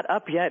 It's not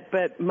up yet,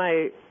 but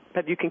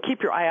you can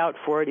keep your eye out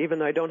for it, even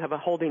though I don't have a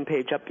holding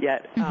page up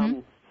yet.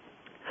 Mm-hmm.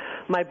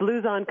 My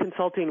Blues On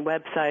Consulting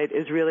website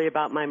is really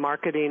about my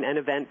marketing and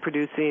event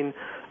producing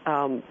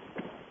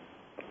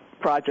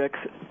projects,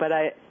 but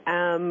I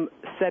am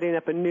setting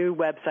up a new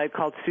website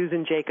called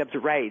Susan Jacobs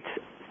Writes,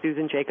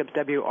 Susan Jacobs,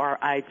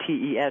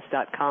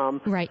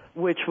 WRITES.com, right,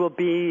 which will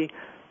be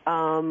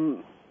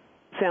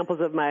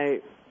samples of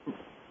my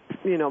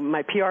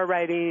PR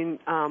writing,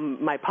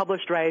 my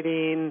published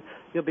writing.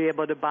 You'll be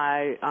able to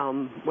buy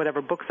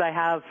whatever books I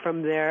have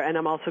from there, and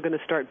I'm also going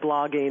to start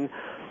blogging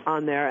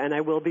on there, and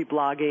I will be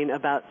blogging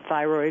about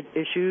thyroid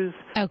issues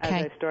as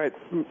I start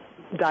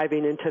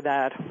diving into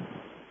that.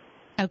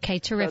 Okay,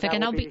 terrific. So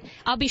and I'll be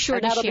sure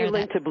to share that. That'll be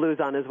linked to Blues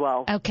On as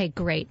well. Okay,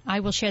 great. I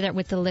will share that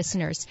with the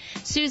listeners.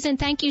 Susan,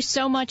 thank you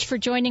so much for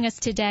joining us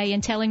today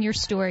and telling your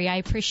story. I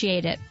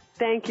appreciate it.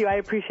 Thank you. I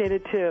appreciate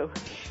it, too.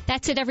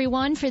 That's it,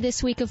 everyone, for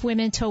this week of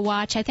Women to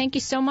Watch. I thank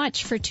you so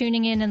much for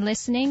tuning in and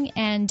listening,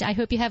 and I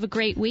hope you have a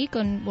great week,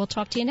 and we'll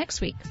talk to you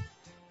next week.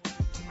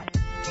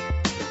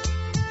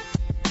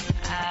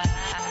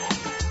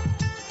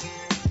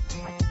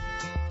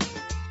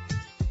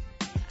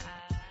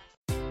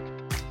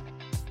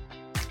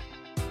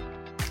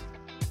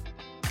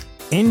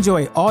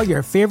 Enjoy all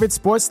your favorite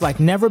sports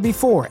like never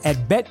before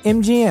at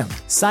BetMGM.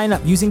 Sign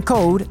up using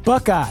code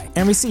Buckeye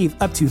and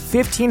receive up to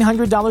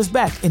 $1,500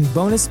 back in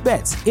bonus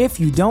bets if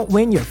you don't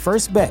win your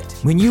first bet.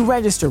 When you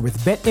register with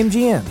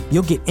BetMGM,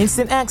 you'll get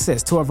instant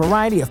access to a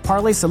variety of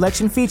parlay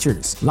selection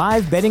features,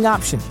 live betting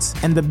options,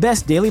 and the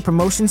best daily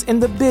promotions in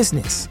the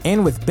business.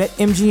 And with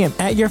BetMGM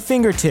at your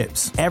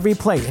fingertips, every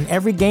play and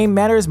every game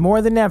matters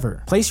more than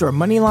ever. Place your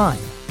money line,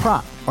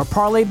 prop, or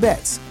parlay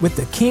bets with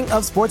the king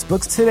of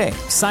sportsbooks today.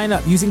 Sign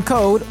up using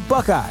code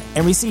Buckeye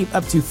and receive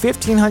up to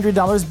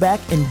 $1,500 back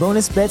in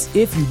bonus bets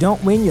if you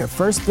don't win your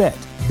first bet.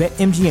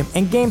 BetMGM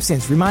and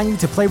GameSense remind you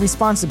to play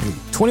responsibly.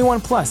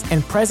 21 plus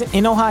and present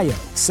in Ohio,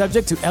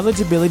 subject to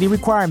eligibility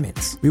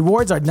requirements.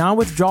 Rewards are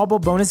non-withdrawable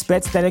bonus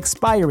bets that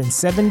expire in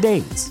 7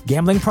 days.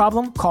 Gambling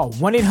problem? Call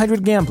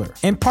 1-800-GAMBLER.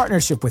 In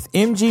partnership with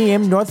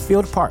MGM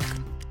Northfield Park.